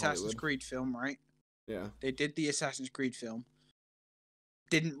did the Assassin's Creed film, right? Yeah. They did the Assassin's Creed film.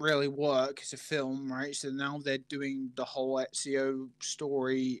 Didn't really work as a film, right? So now they're doing the whole Ezio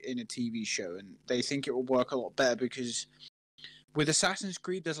story in a TV show, and they think it will work a lot better because with Assassin's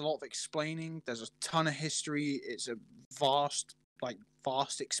Creed, there's a lot of explaining. There's a ton of history. It's a vast,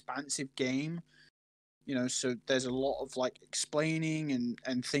 expansive game. So there's a lot of explaining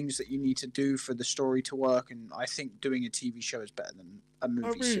and things that you need to do for the story to work. And I think doing a TV show is better than a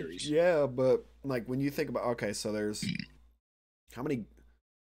movie series. Yeah, but when you think about so there's how many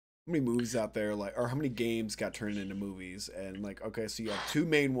movies out there or how many games got turned into movies, and so you have two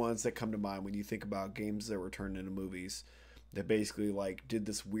main ones that come to mind when you think about games that were turned into movies that basically did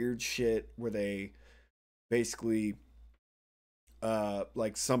this weird shit where they basically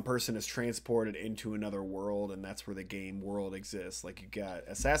some person is transported into another world, and that's where the game world exists. You got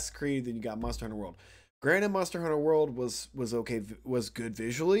Assassin's Creed, then you got Monster Hunter World. Granted, Monster Hunter World was okay, was good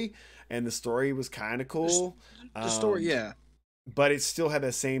visually, and the story was kind of cool. The story, yeah. But it still had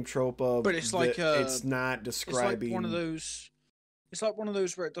the same trope of. But it's it's not describing. It's like one of those. It's like one of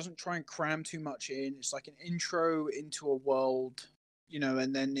those where it doesn't try and cram too much in. It's like an intro into a world,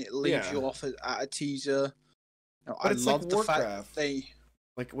 and then it leaves you off at a teaser. But I love the fact that they.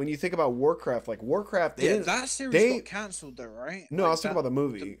 When you think about Warcraft, Warcraft. That series got cancelled though, right? No, I was talking about the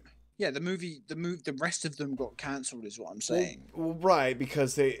movie. The rest of them got cancelled, is what I'm saying. Well, right,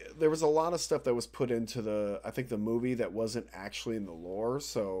 because there was a lot of stuff that was put into the movie that wasn't actually in the lore.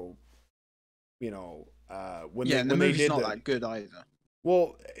 So, when the movie's not that good either.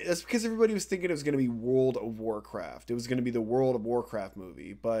 Well, it's because everybody was thinking it was going to be World of Warcraft. It was going to be the World of Warcraft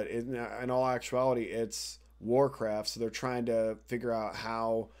movie, but in all actuality, it's Warcraft. So they're trying to figure out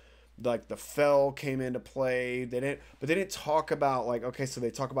how. The Fel came into play. They didn't talk about so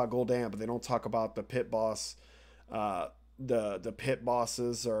they talk about Gul'dan, but they don't talk about the pit boss, the pit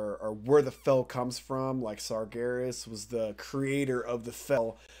bosses or where the Fel comes from. Sargeras was the creator of the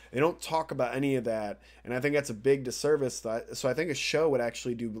Fel. They don't talk about any of that, and I think that's a big disservice. So I think a show would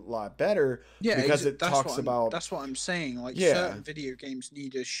actually do a lot better because it talks about. That's what I'm saying. Certain video games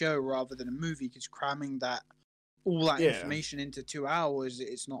need a show rather than a movie because cramming all that information into 2 hours,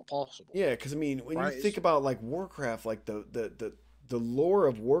 it's not possible. Yeah, because when you think about Warcraft, the lore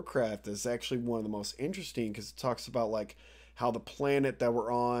of Warcraft is actually one of the most interesting because it talks about how the planet that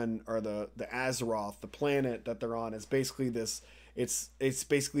we're on, or the Azeroth, the planet that they're on, is basically this. it's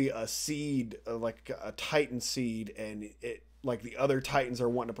basically a seed, like a Titan seed, and it like the other Titans are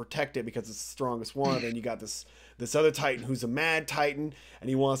wanting to protect it because it's the strongest one. And then you got this other Titan who's a mad Titan, and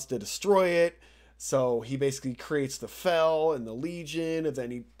he wants to destroy it. So he basically creates the Fel and the Legion, and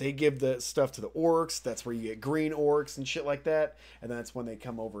then they give the stuff to the orcs. That's where you get green orcs and shit like that. And that's when they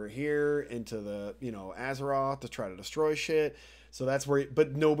come over here into the, Azeroth to try to destroy shit. So that's where,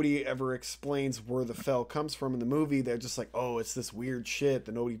 but nobody ever explains where the Fel comes from in the movie. They're just like, oh, it's this weird shit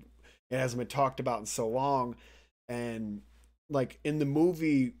that it hasn't been talked about in so long. And like in the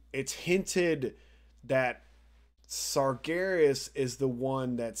movie, it's hinted that Sargeras is the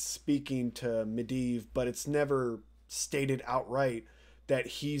one that's speaking to Medivh, but it's never stated outright that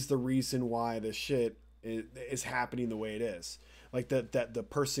he's the reason why this shit is happening the way it is. Like that the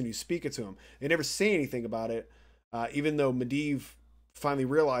person who's speaking to him, they never say anything about it, even though Medivh finally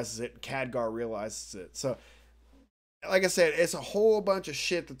realizes it, Khadgar realizes it. So, like I said, it's a whole bunch of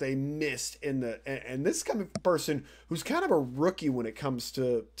shit that they missed and this kind of person who's kind of a rookie when it comes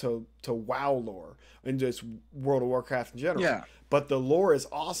to WoW lore and just World of Warcraft in general. Yeah. But the lore is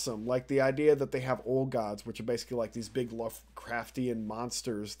awesome. Like the idea that they have old gods, which are basically like these big Lovecraftian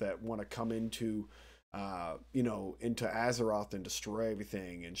monsters that want to come into into Azeroth and destroy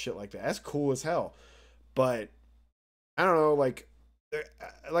everything and shit like that. That's cool as hell. But I don't know, like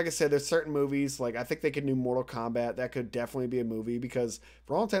I said, there's certain movies, like I think they could do Mortal Kombat. That could definitely be a movie because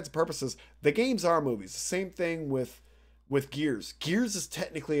for all intents and purposes, the games are movies. The same thing with Gears. Gears is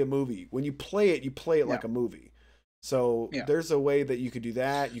technically a movie. When you play it like a movie. So there's a way that you could do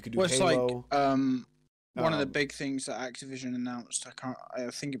that. You could do Halo. Like, one of the big things that Activision announced, I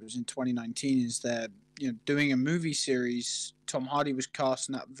think it was in 2019, is they're doing a movie series. Tom Hardy was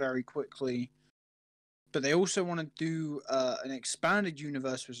casting that very quickly. But they also want to do an expanded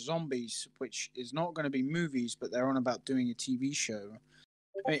universe with zombies, which is not going to be movies, but they're on about doing a TV show.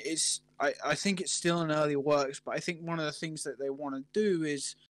 I mean, I think it's still in early works, but I think one of the things that they want to do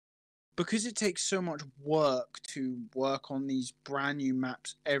is, because it takes so much work to work on these brand new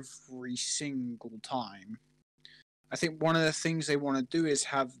maps every single time, I think one of the things they want to do is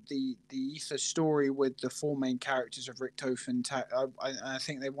have the Ether story with the four main characters of Richtofen. I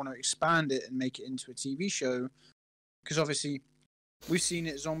think they want to expand it and make it into a TV show, because obviously we've seen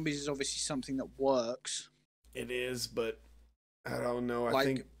it. Zombies is obviously something that works. It is, but I don't know. I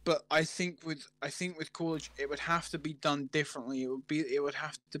think with college, it would have to be done differently. It would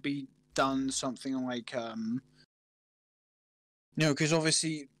have to be done something like because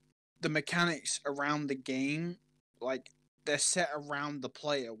obviously the mechanics around the game, like, they're set around the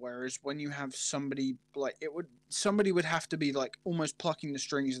player, whereas when you have somebody, like, somebody would have to be like almost plucking the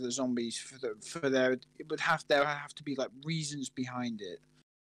strings of the zombies there would have to be like reasons behind it.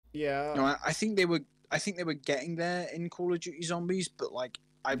 Yeah. I think they were getting there in Call of Duty Zombies, but like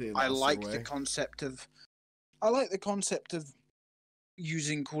I like the concept of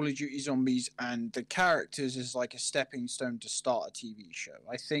using Call of Duty Zombies and the characters as like a stepping stone to start a TV show.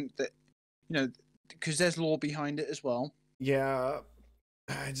 I think that because there's lore behind it as well. Yeah,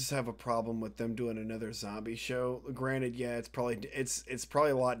 I just have a problem with them doing another zombie show. Granted, yeah, it's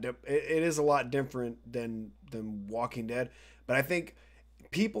probably a lot. It is a lot different than Walking Dead, but I think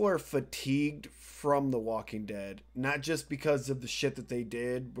people are fatigued from The Walking Dead, not just because of the shit that they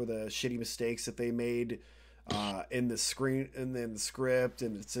did, or the shitty mistakes that they made in the script and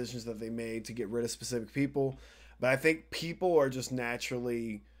the decisions that they made to get rid of specific people, but I think people are just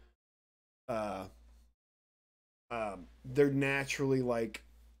naturally. They're naturally like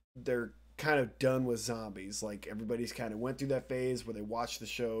they're kind of done with zombies. Like everybody's kind of went through that phase where they watch the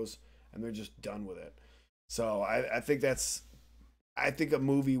shows and they're just done with it. So I think a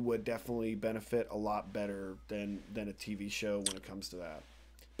movie would definitely benefit a lot better than a TV show when it comes to that.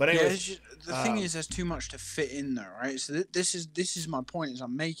 But anyways, the thing is, there's too much to fit in there, right? So this is my point as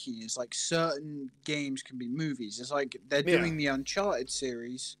I'm making is like certain games can be movies. It's like they're doing the Uncharted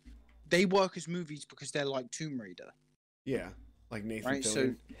series. They work as movies because they're like Tomb Raider. Yeah, like Nathan. Right. Fillion.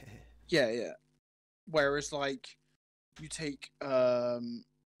 So, yeah. Whereas, like, you take a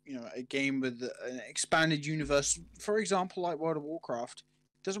game with an expanded universe, for example, like World of Warcraft,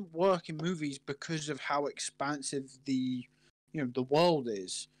 it doesn't work in movies because of how expansive the world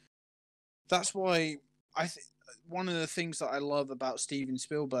is. That's why one of the things that I love about Steven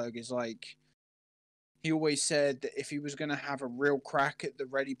Spielberg is like. He always said that if he was going to have a real crack at the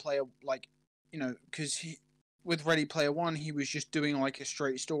Ready Player, like, because with Ready Player One, he was just doing like a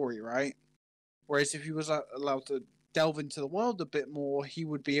straight story, right? Whereas if he was allowed to delve into the world a bit more, he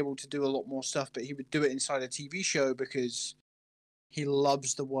would be able to do a lot more stuff, but he would do it inside a TV show because he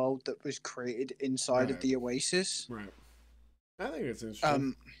loves the world that was created inside of the Oasis. Right. I think it's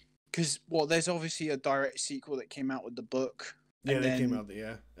interesting. Because there's obviously a direct sequel that came out with the book. Yeah, and they then, came out.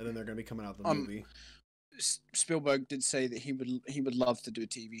 Yeah, and then they're gonna be coming out with the movie. Spielberg did say that he would love to do a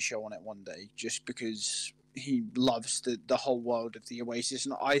TV show on it one day, just because he loves the whole world of the Oasis,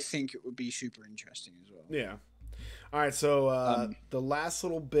 and I think it would be super interesting as well. Yeah. All right, so the last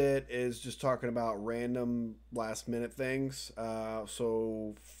little bit is just talking about random last minute things.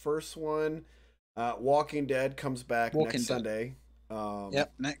 So first one, Walking Dead comes back next Sunday.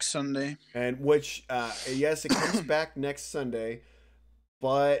 Yep, next Sunday. And which, yes, it comes back next Sunday,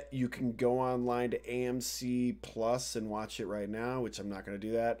 but you can go online to AMC Plus and watch it right now, which I'm not going to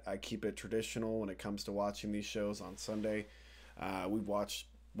do that. I keep it traditional when it comes to watching these shows on Sunday. We've watched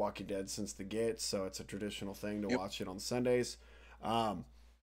Walking Dead since the get, so it's a traditional thing to watch it on Sundays. But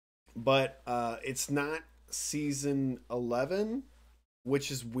it's not season 11,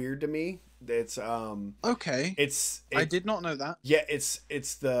 which is weird to me. It's okay. I did not know that. Yeah, it's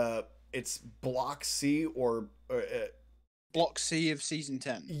Block C or Block C of season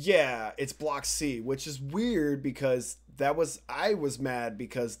 10. Yeah, it's Block C, which is weird because I was mad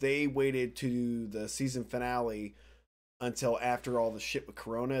because they waited to the season finale until after all the shit with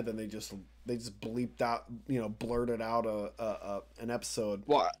Corona. Then they just bleeped out, blurted out an episode.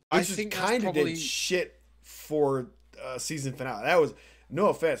 Well, I think kind of did shit for season finale. That was, no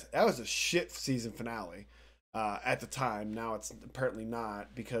offense, that was a shit season finale at the time. Now it's apparently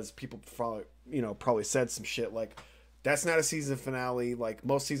not, because people probably said some shit like, that's not a season finale. Like,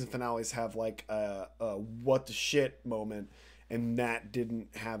 most season finales have like a what the shit moment, and that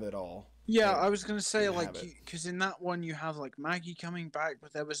didn't have it all. Yeah, I was gonna say, like, because in that one you have like Maggie coming back,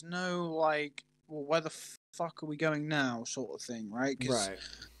 but there was no like, well, where the fuck are we going now, sort of thing, right? Right.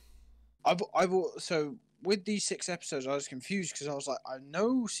 So with these 6 episodes, I was confused because I was like, I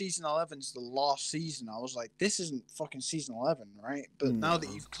know season 11's the last season. I was like, this isn't fucking season 11, right? But now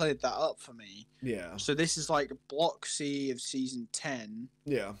that you've cleared that up for me, yeah. So this is like Block C of season 10.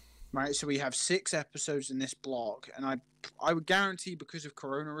 Yeah. Right. So we have 6 episodes in this block, and I would guarantee, because of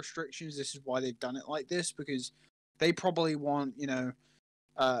Corona restrictions, this is why they've done it like this, because they probably want Denai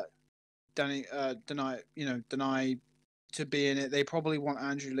to be in it. They probably want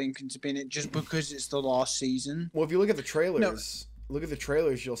Andrew Lincoln to be in it just because it's the last season. Well, if you look at the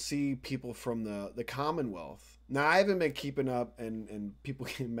trailers, you'll see people from the Commonwealth. Now, I haven't been keeping up, and people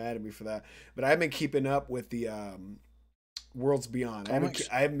get mad at me for that, but I haven't been keeping up with the Worlds Beyond. I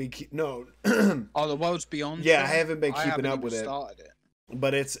haven't been no. Oh, the Worlds Beyond. Yeah, I haven't been keeping up with it. Started it.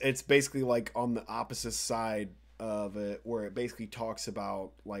 But it's basically like on the opposite side of it, where it basically talks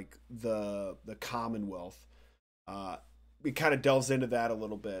about like the Commonwealth. It kind of delves into that a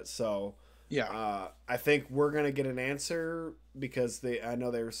little bit. So yeah, I think we're gonna get an answer, because I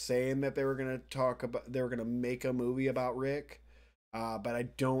know they were saying that they were gonna make a movie about Rick, but I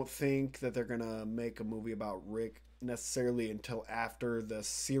don't think that they're gonna make a movie about Rick necessarily until after the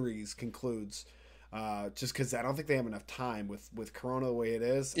series concludes. Just because I don't think they have enough time with Corona the way it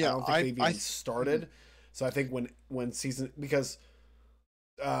is. Yeah, I don't think they've even started. So I think when season, because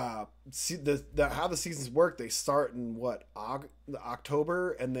how the seasons work, they start in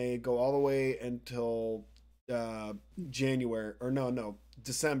October, and they go all the way until January, or no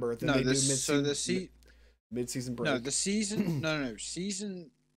December. Then they do mid-season break. No, the season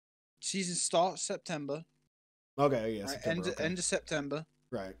season starts September. Okay, yeah, right? September, End of September.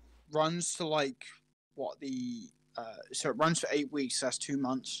 Right. Runs to like so it runs for 8 weeks. So that's 2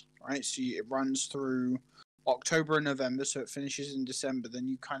 months, right? So it runs through October and November, so it finishes in December. Then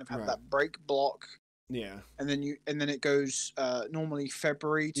you kind of have that break block. Yeah. And then it goes normally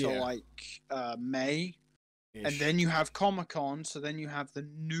February to like May. Ish. And then you have Comic-Con, so then you have the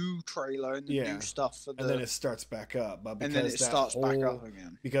new trailer and the new stuff for the... And then it starts back up. But and then it starts back up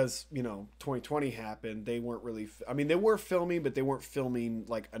again. Because, 2020 happened, they weren't really... they were filming, but they weren't filming,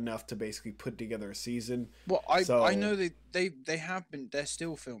 like, enough to basically put together a season. Well, I know they have been... They're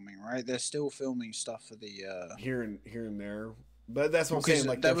still filming, right? They're still filming stuff for the... Here and there. But that's what I'm saying,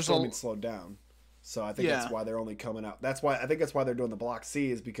 like, their filming slowed down. So I think that's why they're only coming out. I think that's why they're doing the Block C,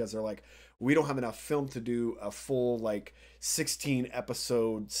 is because they're like, we don't have enough film to do a full like 16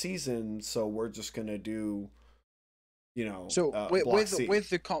 episode season, so we're just gonna do, So Block C. with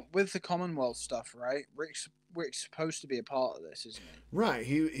the Commonwealth stuff, right? Rick's supposed to be a part of this, isn't he? Right.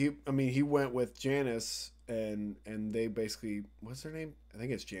 He went with Janice, and they basically, what's their name? I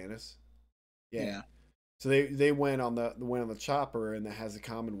think it's Janice. Yeah. So they went on the chopper, and that has the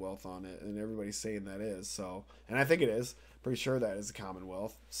Commonwealth on it, and everybody's saying that is so, and I think it is. Pretty sure that is the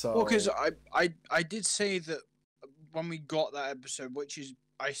Commonwealth. So well, because I did say that when we got that episode, which is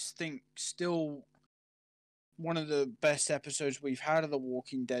I think still one of the best episodes we've had of The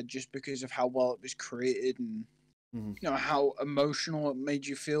Walking Dead, just because of how well it was created and how emotional it made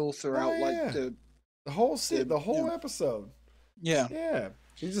you feel throughout, like the whole episode. Yeah. Yeah.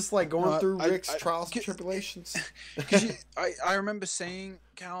 He's just like going through Rick's trials and tribulations. Because I remember saying,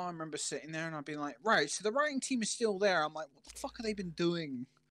 Cal, I remember sitting there and I'd be like, right, so the writing team is still there. I'm like, what the fuck have they been doing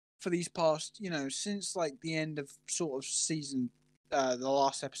for these past, since like the end of sort of season, the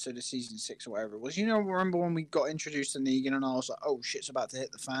last episode of season 6 or whatever it was. Remember when we got introduced to Negan and I was like, oh, shit's about to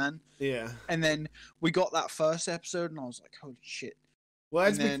hit the fan? Yeah. And then we got that first episode and I was like, holy shit. Well,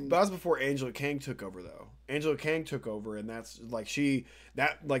 that was before Angela Kang took over, though. Angela Kang took over, and that's like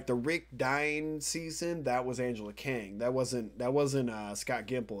the Rick dying season. That was Angela Kang. That wasn't Scott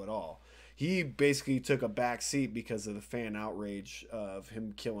Gimple at all. He basically took a back seat because of the fan outrage of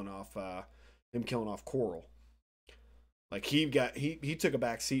him killing off Coral. Like he took a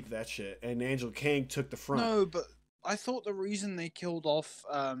back seat for that shit, and Angela Kang took the front. No, but I thought the reason they killed off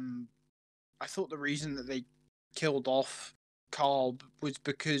Carl was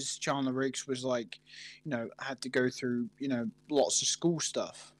because Chandler Riggs was like, had to go through, lots of school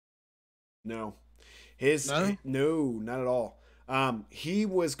stuff. No, no, not at all. He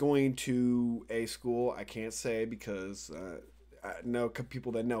was going to a school I can't say because I know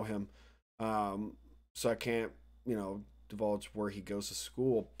people that know him, so I can't divulge where he goes to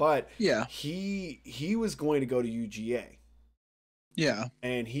school. But yeah, he was going to go to UGA. Yeah.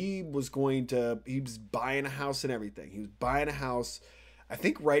 And he was buying a house and everything. He was buying a house, I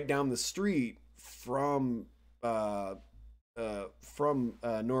think right down the street from Norman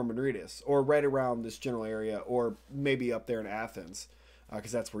Reedus, or right around this general area, or maybe up there in Athens,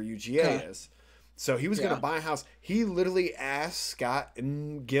 because that's where UGA is. So he was going to buy a house. He literally asked Scott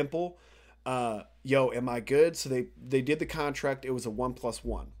and Gimple, yo, am I good? So they did the contract. It was a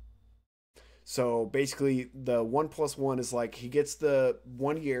 1+1. So basically, the 1+1 is like he gets the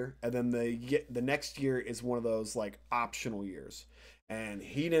 1 year, and then the next year is one of those like optional years. And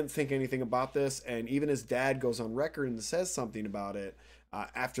he didn't think anything about this, and even his dad goes on record and says something about it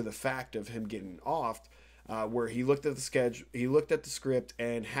after the fact of him getting offed, where he looked at the schedule, he looked at the script,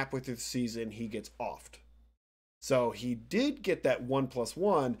 and halfway through the season he gets offed. So he did get that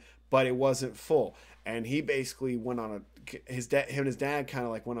 1+1, but it wasn't full. And he basically went on him and his dad kind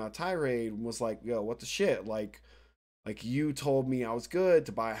of like went on a tirade and was like, yo, what the shit? Like you told me I was good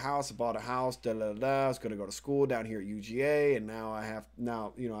to buy a house. I bought a house, I was going to go to school down here at UGA. And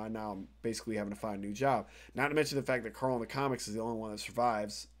now I'm basically having to find a new job. Not to mention the fact that Carl in the comics is the only one that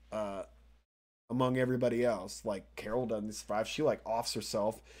survives, among everybody else. Like Carol doesn't survive. She like offs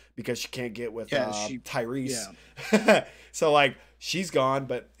herself because she can't get with Tyrese. Yeah. So like she's gone,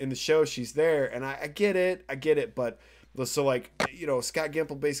 but in the show she's there, and I get it. But so like Scott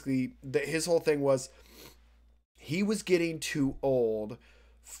Gimple basically his whole thing was he was getting too old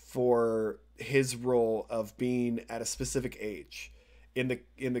for his role of being at a specific age in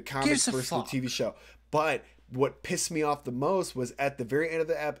the comics versus the TV show. But what pissed me off the most was at the very end of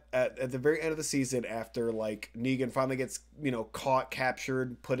the season, after like Negan finally gets caught,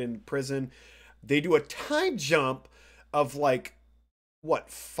 captured, put in prison, they do a time jump of like what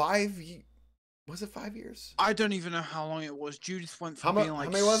 5 was it 5 years? I don't even know how long it was. Judith went from being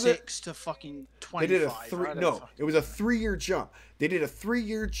like 6 to fucking 25. They did it was a 3-year jump. They did a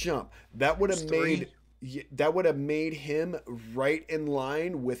 3-year jump. That would have made him right in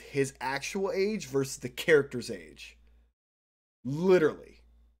line with his actual age versus the character's age. Literally.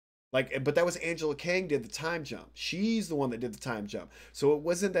 But that was Angela Kang did the time jump. She's the one that did the time jump. So it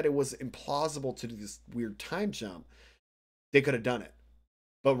wasn't that it was implausible to do this weird time jump. They could have done it.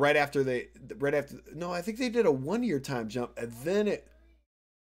 But I think they did a 1-year time jump, and then it.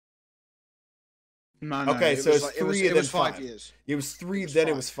 No, okay, so it's 3 and then 5 years. It was 3, then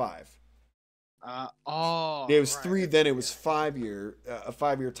it was 5. It was 3, then it was 5 year, a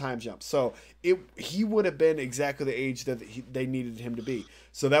 5-year time jump. So he would have been exactly the age that they needed him to be.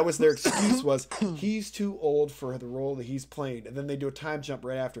 So that was their excuse, was he's too old for the role that he's playing, and then they do a time jump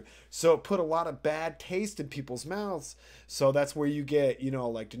right after. So it put a lot of bad taste in people's mouths. So that's where you get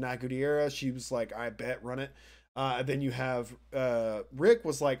like Denai Gutierrez. She was like, I bet, run it. And then you have Rick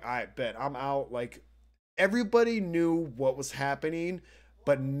was like, I bet, I'm out. Like everybody knew what was happening,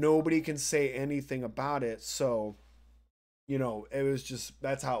 but nobody can say anything about it. So, it was just,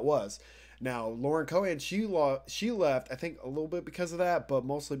 that's how it was. Now, Lauren Cohan, she left, I think a little bit because of that, but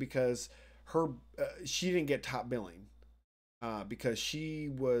mostly because she didn't get top billing. Because she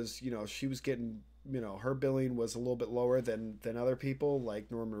was, she was getting her billing was a little bit lower than other people like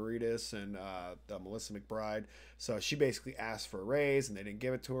Norman Reedus and Melissa McBride. So she basically asked for a raise and they didn't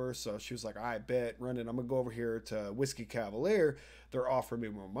give it to her. So she was like, I bet, Brendan, I'm gonna go over here to Whiskey Cavalier. They're offering me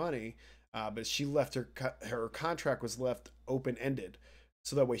more money. But she left her contract was left open ended,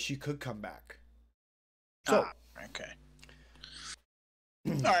 so that way she could come back. So okay.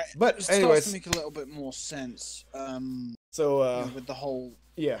 All right, but it anyways, starts to make a little bit more sense. So with the whole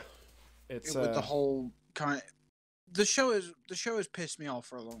it's with the whole kind of, the show has pissed me off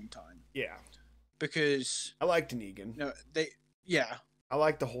for a long time. Yeah, because I liked Negan. I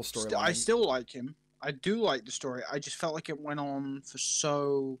like the whole storyline. I still like him. I do like the story. I just felt like it went on for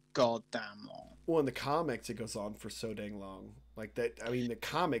so goddamn long. Well, in the comics, it goes on for so dang long. Like that. I mean, the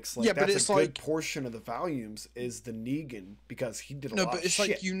comics, like but that's it's a good like, portion of the volumes is the Negan because he did a lot of shit. No, but it's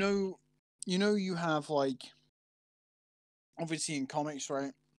like you have like, obviously in comics,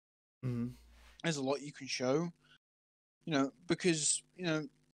 right? Mm-hmm. There's a lot you can show, because yeah.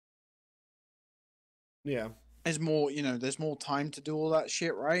 There's more time to do all that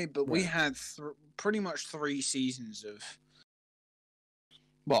shit, right? But we had pretty much 3 seasons of,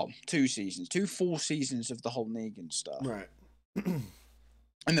 2 full seasons of the whole Negan stuff. Right.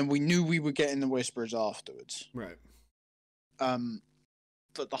 And then we knew we were getting the Whispers afterwards. Right.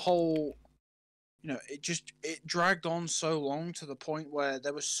 But the whole, it dragged on so long to the point where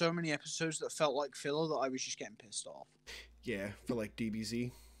there were so many episodes that felt like filler that I was just getting pissed off. Yeah, for like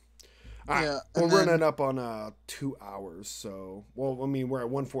DBZ. Yeah, we're running up on 2 hours, so I mean we're at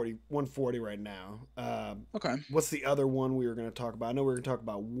 140 right now. Okay. What's the other one we were going to talk about? I know we were going to talk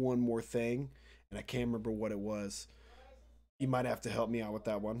about one more thing, and I can't remember what it was. You might have to help me out with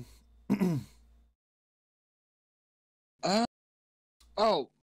that one.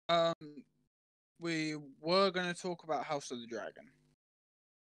 We were going to talk about House of the Dragon.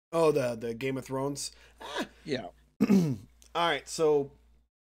 Oh, the Game of Thrones? Yeah. All right, so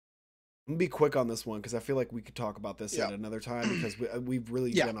I'm gonna be quick on this one because I feel like we could talk about this at another time because we've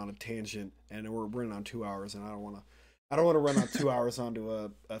really been on a tangent and we're running on 2 hours and I don't want to run on 2 hours onto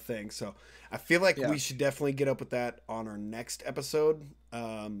a thing. So I feel like we should definitely get up with that on our next episode,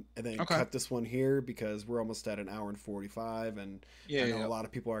 and then cut this one here because we're almost at an hour and 45, and I know a lot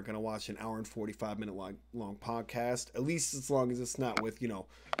of people aren't going to watch an hour and 45-minute long podcast, at least as long as it's not with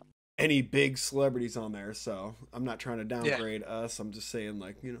any big celebrities on there. So I'm not trying to downgrade us. I'm just saying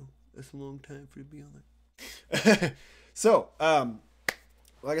that's a long time for you to be on there. So,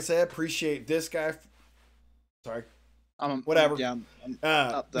 like I said, appreciate this guy. Sorry. Whatever. Yeah, I'm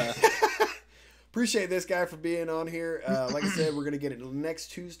up there. Appreciate this guy for being on here. Like I said, we're going to get it next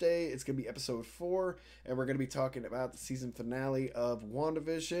Tuesday. It's going to be episode 4, and we're going to be talking about the season finale of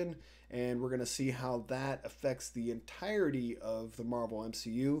WandaVision, and we're going to see how that affects the entirety of the Marvel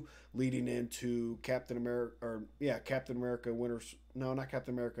MCU, leading into Captain America, not Captain America,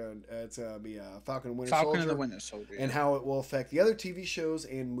 it's going to be Falcon and the Winter Soldier, and how it will affect the other TV shows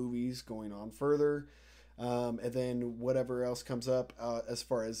and movies going on further. And then whatever else comes up as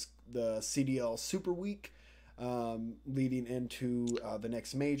far as the CDL Super Week, leading into the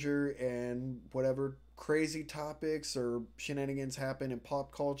next major, and whatever crazy topics or shenanigans happen in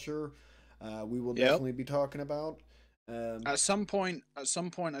pop culture, we will definitely be talking about. At some point,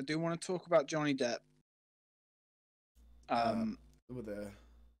 I do want to talk about Johnny Depp. With the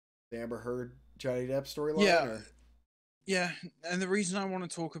Amber Heard Johnny Depp storyline. Yeah, and the reason I want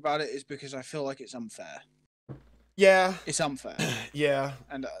to talk about it is because I feel like it's unfair. Yeah. It's unfair. Yeah.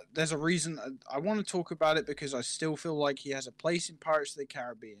 And there's a reason I want to talk about it, because I still feel like he has a place in Pirates of the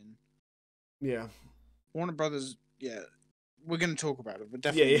Caribbean. Yeah. Warner Brothers, we're going to talk about it, but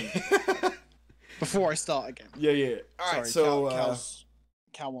definitely before I start again. Yeah. All right, so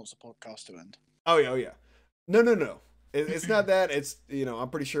Cal wants the podcast to end. Oh, yeah. No. It's not that. It's, I'm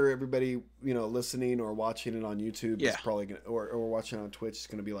pretty sure everybody, listening or watching it on YouTube is probably going to, or watching it on Twitch is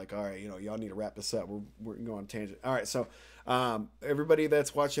going to be like, all right, y'all need to wrap this up. We're going on a tangent. All right. So, everybody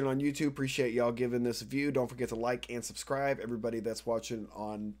that's watching on YouTube, appreciate y'all giving this a view. Don't forget to like and subscribe. Everybody that's watching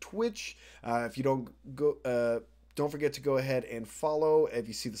on Twitch, if you don't forget to go ahead and follow. If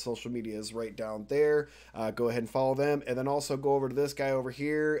you see the social media is right down there, go ahead and follow them. And then also go over to this guy over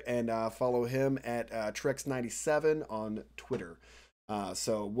here and follow him at Trex97 on Twitter.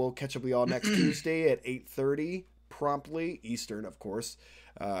 So we'll catch up with y'all next Tuesday at 8:30 promptly, Eastern, of course,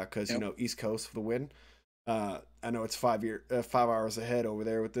 because, East Coast for the win. I know it's 5 hours ahead over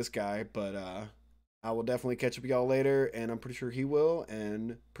there with this guy, but I will definitely catch up with y'all later, and I'm pretty sure he will.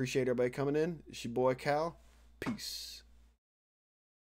 And appreciate everybody coming in. It's your boy, Cal. Peace.